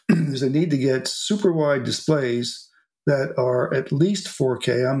 is they need to get super wide displays that are at least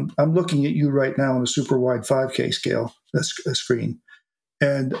 4K. I'm looking at you right now on a super wide 5K scale, that's a screen.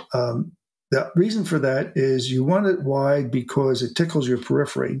 And the reason for that is you want it wide because it tickles your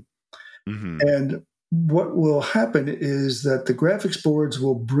periphery. Mm-hmm. And what will happen is that the graphics boards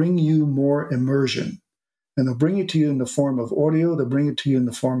will bring you more immersion. And they'll bring it to you in the form of audio, they'll bring it to you in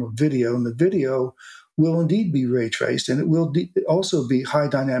the form of video. And the video will indeed be ray traced, and it will also be high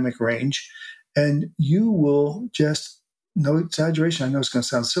dynamic range. And you will just, no exaggeration, I know it's going to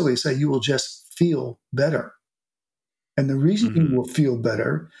sound silly, say you will just feel better. And the reason you will feel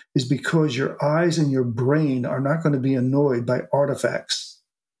better is because your eyes and your brain are not going to be annoyed by artifacts.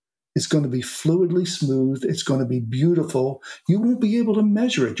 It's going to be fluidly smooth. It's going to be beautiful. You won't be able to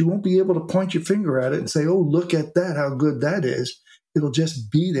measure it. You won't be able to point your finger at it and say, oh, look at that, how good that is. It'll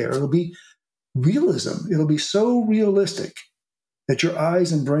just be there. It'll be realism. It'll be so realistic that your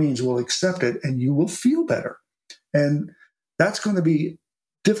eyes and brains will accept it and you will feel better. And that's going to be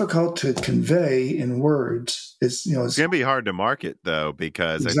difficult to convey in words. It's going to be hard to market though,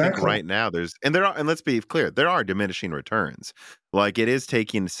 because exactly. I think right now and let's be clear, there are diminishing returns. Like, it is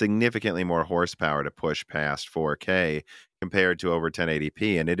taking significantly more horsepower to push past 4K compared to over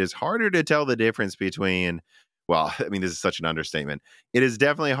 1080p. And it is harder to tell the difference between, well, I mean, this is such an understatement. It is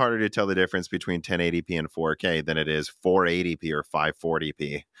definitely harder to tell the difference between 1080p and 4K than it is 480p or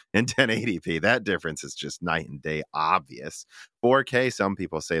 540p and 1080p. That difference is just night and day obvious. 4K, some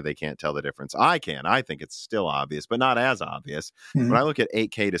people say they can't tell the difference. I can. I think it's still obvious, but not as obvious. Mm-hmm. When I look at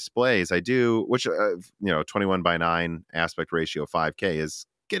 8K displays, I do, which, 21:9 aspect ratio 5K is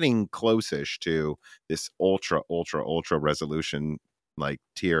getting close-ish to this ultra resolution like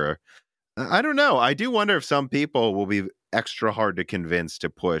tier. I don't know. I do wonder if some people will be extra hard to convince to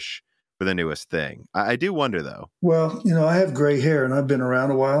push for the newest thing. I do wonder, though. Well, I have gray hair and I've been around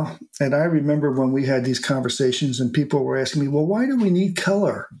a while. And I remember when we had these conversations and people were asking me, well, why do we need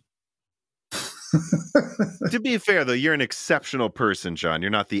color? To be fair, though, you're an exceptional person, John. You're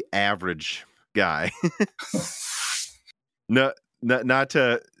not the average guy. No, not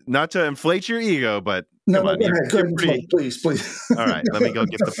to inflate your ego, but No, come on, go you're ahead, pretty. Please. All right, let me go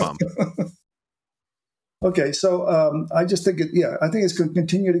get the pump. Okay, so I just think I think it's going to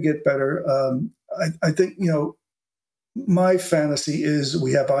continue to get better. I think my fantasy is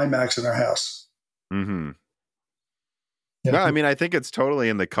we have IMAX in our house. Mm-hmm. Yeah. No, I mean, I think it's totally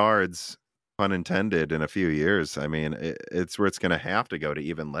in the cards, pun intended, in a few years. I mean, it's where it's going to have to go to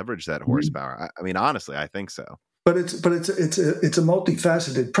even leverage that horsepower. I mean, honestly, I think so. But it's a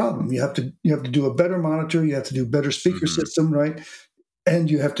multifaceted problem. You have to do a better monitor. You have to do better speaker system, right? And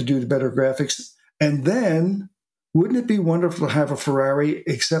you have to do the better graphics. And then, wouldn't it be wonderful to have a Ferrari,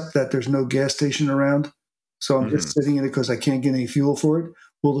 except that there's no gas station around? So I'm just sitting in it because I can't get any fuel for it.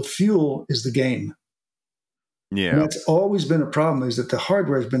 Well, the fuel is the game. Yeah. And that's always been a problem, is that the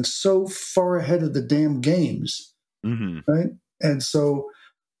hardware has been so far ahead of the damn games, right? And so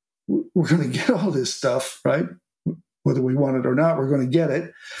we're going to get all this stuff, right? Whether we want it or not, we're going to get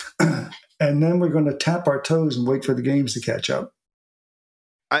it. And then we're going to tap our toes and wait for the games to catch up.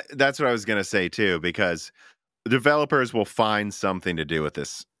 That's what I was going to say, too, because developers will find something to do with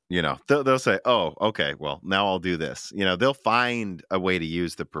this. They'll say, oh, okay, well, now I'll do this. They'll find a way to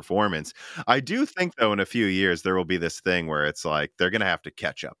use the performance. I do think, though, in a few years, there will be this thing where it's like they're going to have to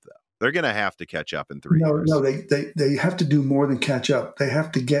catch up, though. They're going to have to catch up in 3 years. No, they have to do more than catch up. They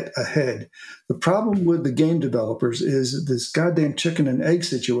have to get ahead. The problem with the game developers is this goddamn chicken and egg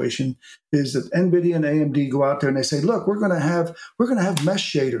situation is that NVIDIA and AMD go out there and they say, look, we're going to have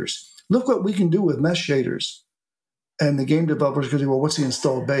mesh shaders. Look what we can do with mesh shaders. And the game developers go, well, what's the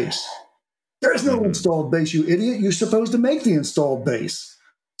installed base? There's no installed base, you idiot. You're supposed to make the installed base.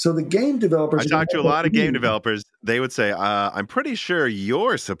 So the game developers... I talked to a lot of game developers. They would say, I'm pretty sure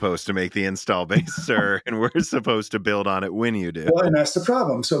you're supposed to make the install base, sir, and we're supposed to build on it when you do. Well, and that's the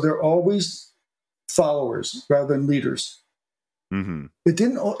problem. So they're always followers rather than leaders.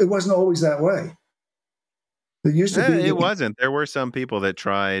 It wasn't always that way. It used to be... It wasn't. There were some people that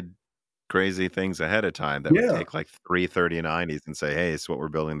tried crazy things ahead of time that would take like 3 3090s and say, hey, it's what we're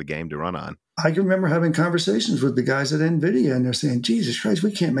building the game to run on. I can remember having conversations with the guys at NVIDIA, and they're saying, Jesus Christ,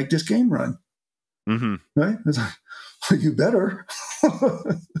 we can't make this game run. Right? It's like, well, you better.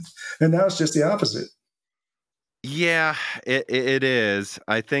 And now it's just the opposite. Yeah, it is.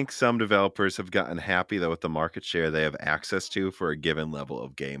 I think some developers have gotten happy, though, with the market share they have access to for a given level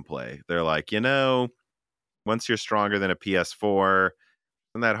of gameplay. They're like, once you're stronger than a PS4,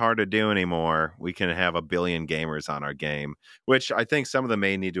 isn't that hard to do anymore? We can have 1 billion gamers on our game, which I think some of them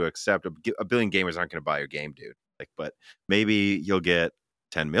may need to accept. 1 billion gamers aren't going to buy your game, dude. But maybe you'll get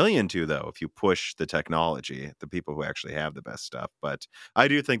 10 million too, though, if you push the technology, the people who actually have the best stuff. But I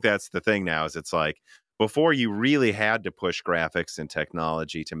do think that's the thing now, is it's like before you really had to push graphics and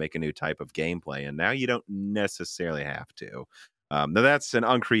technology to make a new type of gameplay, and now you don't necessarily have to. Now that's an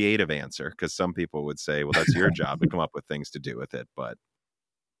uncreative answer, because some people would say, well, that's your job to come up with things to do with it. But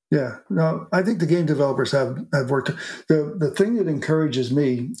yeah, no, I think the game developers have worked. The thing that encourages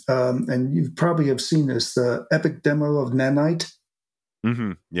me, and you probably have seen this, the epic demo of Nanite.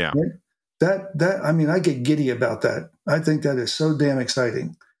 Yeah. Right? That I mean, I get giddy about that. I think that is so damn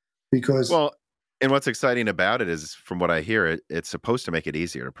exciting because... Well, and what's exciting about it is, from what I hear, it's supposed to make it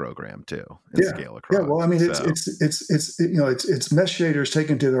easier to program too and scale across. Yeah, well, I mean, it's mesh shaders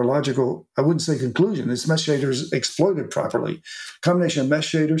taken to their logical, I wouldn't say conclusion. It's mesh shaders exploited properly. Combination of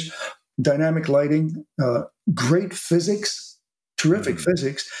mesh shaders, dynamic lighting, great physics, terrific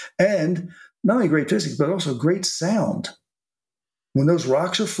physics, and not only great physics but also great sound. When those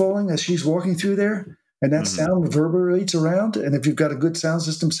rocks are falling as she's walking through there, and that sound reverberates around, and if you've got a good sound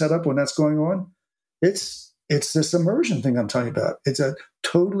system set up when that's going on, it's this immersion thing I'm talking about. It's a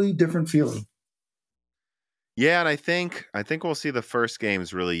totally different feeling. Yeah, and I think we'll see the first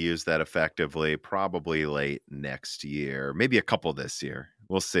games really use that effectively probably late next year, maybe a couple this year.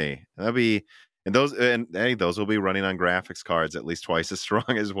 We'll see. That'll be, and those will be running on graphics cards at least twice as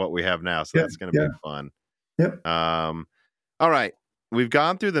strong as what we have now. So that's going to be fun. Yep. All right. We've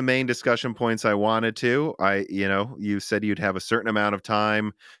gone through the main discussion points I wanted to. You said you'd have a certain amount of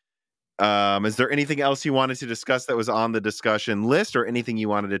time. Is there anything else you wanted to discuss that was on the discussion list, or anything you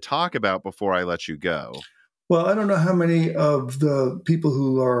wanted to talk about before I let you go? Well, I don't know how many of the people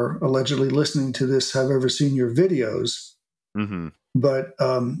who are allegedly listening to this have ever seen your videos, but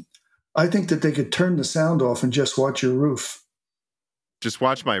I think that they could turn the sound off and just watch your roof. Just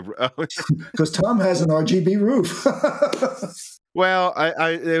watch my. Because Tom has an RGB roof. Well,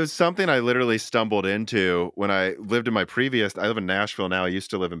 it was something I literally stumbled into when I lived in my previous. I live in Nashville now. I used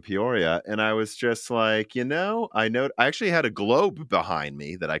to live in Peoria, and I was just like, I actually had a globe behind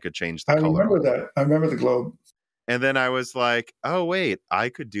me that I could change the I color remember on. that. I remember the globe. And then I was like, oh wait, I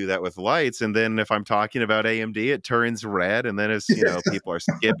could do that with lights. And then if I'm talking about AMD, it turns red. And then as people are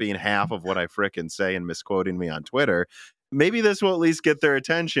skipping half of what I frickin' say and misquoting me on Twitter. Maybe this will at least get their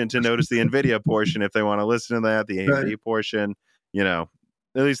attention to notice the NVIDIA portion if they want to listen to that, the AMD portion. At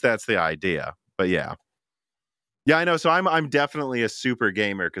least that's the idea. But yeah, I know. So I'm definitely a super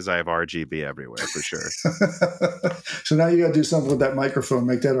gamer because I have RGB everywhere for sure. So now you got to do something with that microphone,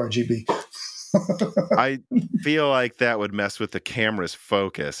 make that RGB. I feel like that would mess with the camera's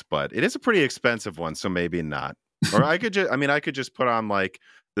focus, but it is a pretty expensive one, so maybe not. Or I could just put on like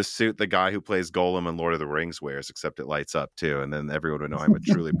the suit the guy who plays Golem in Lord of the Rings wears, except it lights up too, and then everyone would know I'm a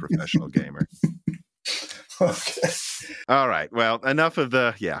truly professional gamer. Okay. All right. Well, enough of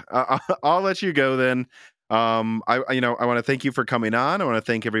the. Yeah, I'll let you go then. I want to thank you for coming on. I want to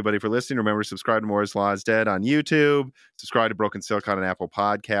thank everybody for listening. Remember to subscribe to Moore's Law is Dead on YouTube. Subscribe to Broken Silicon on Apple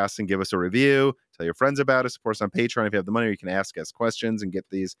Podcasts and give us a review. Tell your friends about us. Support us on Patreon if you have the money. You can ask us questions and get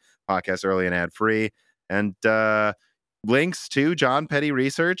these podcasts early and ad free. And links to John Petty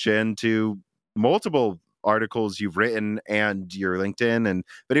Research and to multiple articles you've written and your LinkedIn. And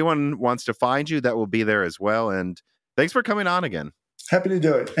if anyone wants to find you, that will be there as well. And thanks for coming on again. Happy to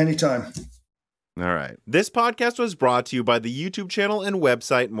do it anytime. All right. This podcast was brought to you by the YouTube channel and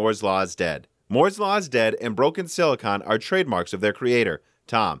website Moore's Law is Dead. Moore's Law is Dead and Broken Silicon are trademarks of their creator,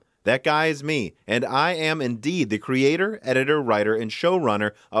 Tom. That guy is me, and I am indeed the creator, editor, writer, and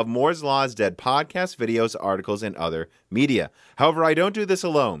showrunner of Moore's Law is Dead podcasts, videos, articles, and other media. However, I don't do this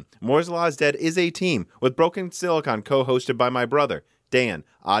alone. Moore's Law is Dead is a team, with Broken Silicon co-hosted by my brother, Dan,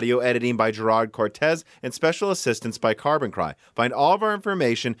 audio editing by Gerard Cortez, and special assistance by Carbon Cry. Find all of our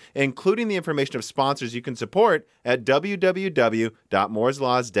information, including the information of sponsors you can support, at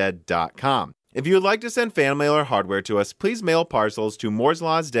www.mooreslawsdead.com. If you would like to send fan mail or hardware to us, please mail parcels to Moore's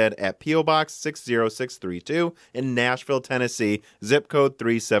Law is Dead at P.O. Box 60632 in Nashville, Tennessee, zip code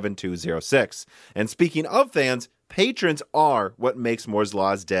 37206. And speaking of fans, patrons are what makes Moore's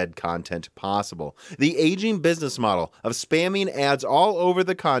Law is Dead content possible. The aging business model of spamming ads all over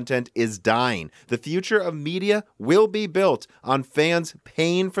the content is dying. The future of media will be built on fans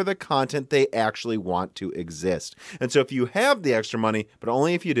paying for the content they actually want to exist. And so if you have the extra money, but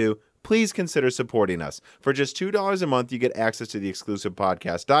only if you do, please consider supporting us. For just $2 a month, you get access to the exclusive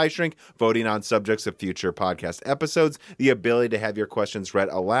podcast Die Shrink, voting on subjects of future podcast episodes, the ability to have your questions read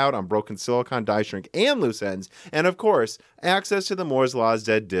aloud on Broken Silicon, Die Shrink, and Loose Ends, and of course, access to the Moore's Law is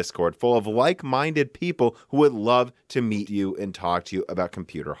Dead Discord full of like-minded people who would love to meet you and talk to you about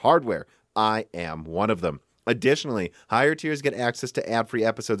computer hardware. I am one of them. Additionally, higher tiers get access to ad-free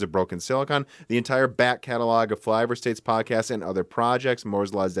episodes of Broken Silicon, the entire back catalog of Flyover States podcasts and other projects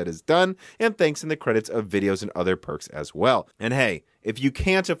Moore's Law is Dead has done, and thanks in the credits of videos and other perks as well. And hey, if you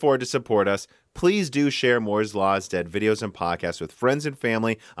can't afford to support us, please do share Moore's Law is Dead videos and podcasts with friends and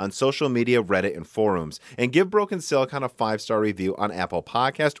family on social media, Reddit, and forums. And give Broken Silicon a 5-star review on Apple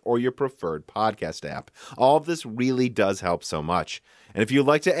Podcast or your preferred podcast app. All of this really does help so much. And if you'd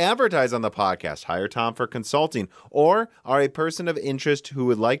like to advertise on the podcast, hire Tom for consulting, or are a person of interest who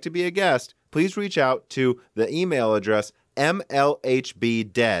would like to be a guest, please reach out to the email address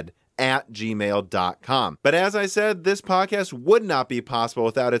mlhbdead@gmail.com. But as I said, this podcast would not be possible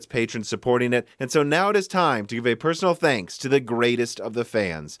without its patrons supporting it, and so now it is time to give a personal thanks to the greatest of the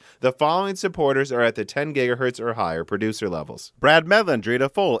fans. The following supporters are at the 10 gigahertz or higher producer levels: Brad Medlin,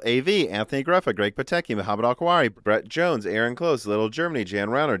 Drita Full, AV, Anthony Gruffa, Greg Patecki, Muhammad Al-Kawari, Brett Jones, Aaron Close, Little Germany, Jan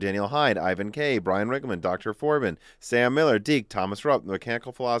Rauner, Daniel Hyde, Ivan K., Brian Riggleman, Dr. Forbin, Sam Miller, Deke, Thomas Rupp, The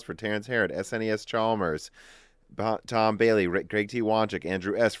Mechanical Philosopher, Terrence Harrod, SNES Chalmers, Tom Bailey, Greg T. Wanchik,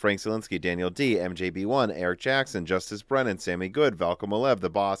 Andrew S., Frank Zielinski, Daniel D., MJB1, Eric Jackson, Justice Brennan, Sammy Good, Valko Malev, The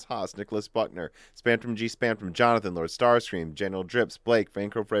Boss Haas, Nicholas Buckner, Spantrum G. Spantrum, Jonathan, Lord Starscream, General Drips, Blake,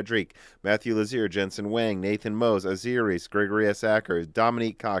 Franco Frederic, Matthew Lazier, Jensen Wang, Nathan Mose, Aziris, Gregory S. Acker,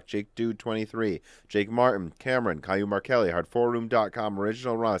 Dominique Koch, Jake Dude 23, Jake Martin, Cameron, Caillou Markelli, HardForroom.com,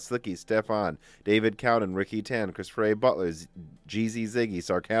 Original Ross, Slicky, Stefan, David Cowden, Ricky Tan, Christopher A. Butler, Jeezy Ziggy,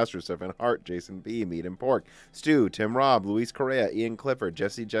 Sarcastro, Stefan Hart, Jason B., Meat and Pork, Stu, Tim Robb, Luis Correa, Ian Clifford,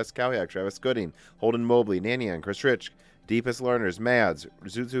 Jess Kowyak, Travis Gooding, Holden Mobley, Nanian, Chris Rich, Deepest Learners, Mads,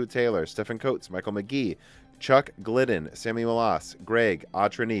 Zuzu Taylor, Stephen Coates, Michael McGee, Chuck Glidden, Sammy Malas, Greg,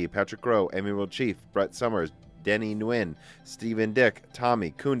 Autrani, Patrick Groh, Emerald Chief, Brett Summers, Denny Nguyen, Stephen Dick,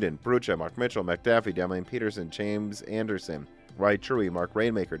 Tommy, Kunden, Brucha, Mark Mitchell, McDaffie, Demaline Peterson, James Anderson, Rai Trui, Mark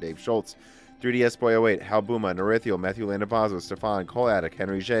Rainmaker, Dave Schultz, 3DS Boy 08, Hal Buma, Norithio, Matthew Landabazzo, Stefan, Cole Attic,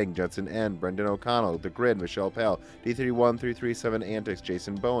 Henry Zhang, Judson N, Brendan O'Connell, The Grid, Michelle Pell, D31337 Antics,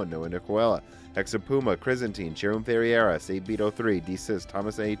 Jason Bowen, Noah Nicoella, Hexapuma, Chrysantine, Jerome Ferriera, Save Beat 03, D-Sis,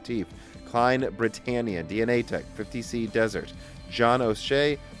 Thomas A. Teef, Klein Britannia, DNA Tech, 50C Desert, John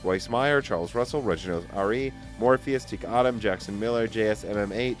O'Shea, Royce Meyer, Charles Russell, Reginald R.E., Morpheus, Tika Autumn, Jackson Miller,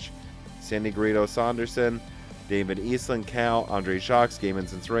 JSMMH, Sandy Garrido Saunderson, David Eastland, Cal, Andre Jacques, Gaiman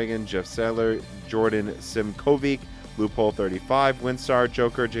Since Reagan, Jeff Sadler, Jordan Simkovic, Loophole 35, Winstar,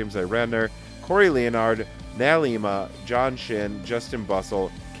 Joker, James Irender, Corey Leonard, Nalima, John Shin, Justin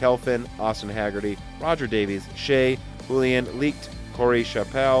Bussell, Kelfin, Austin Haggerty, Roger Davies, Shay, Julian, Leaked, Corey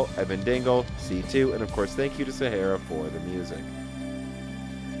Chappelle, Evan Dingle, C2, and of course thank you to Sahara for the music.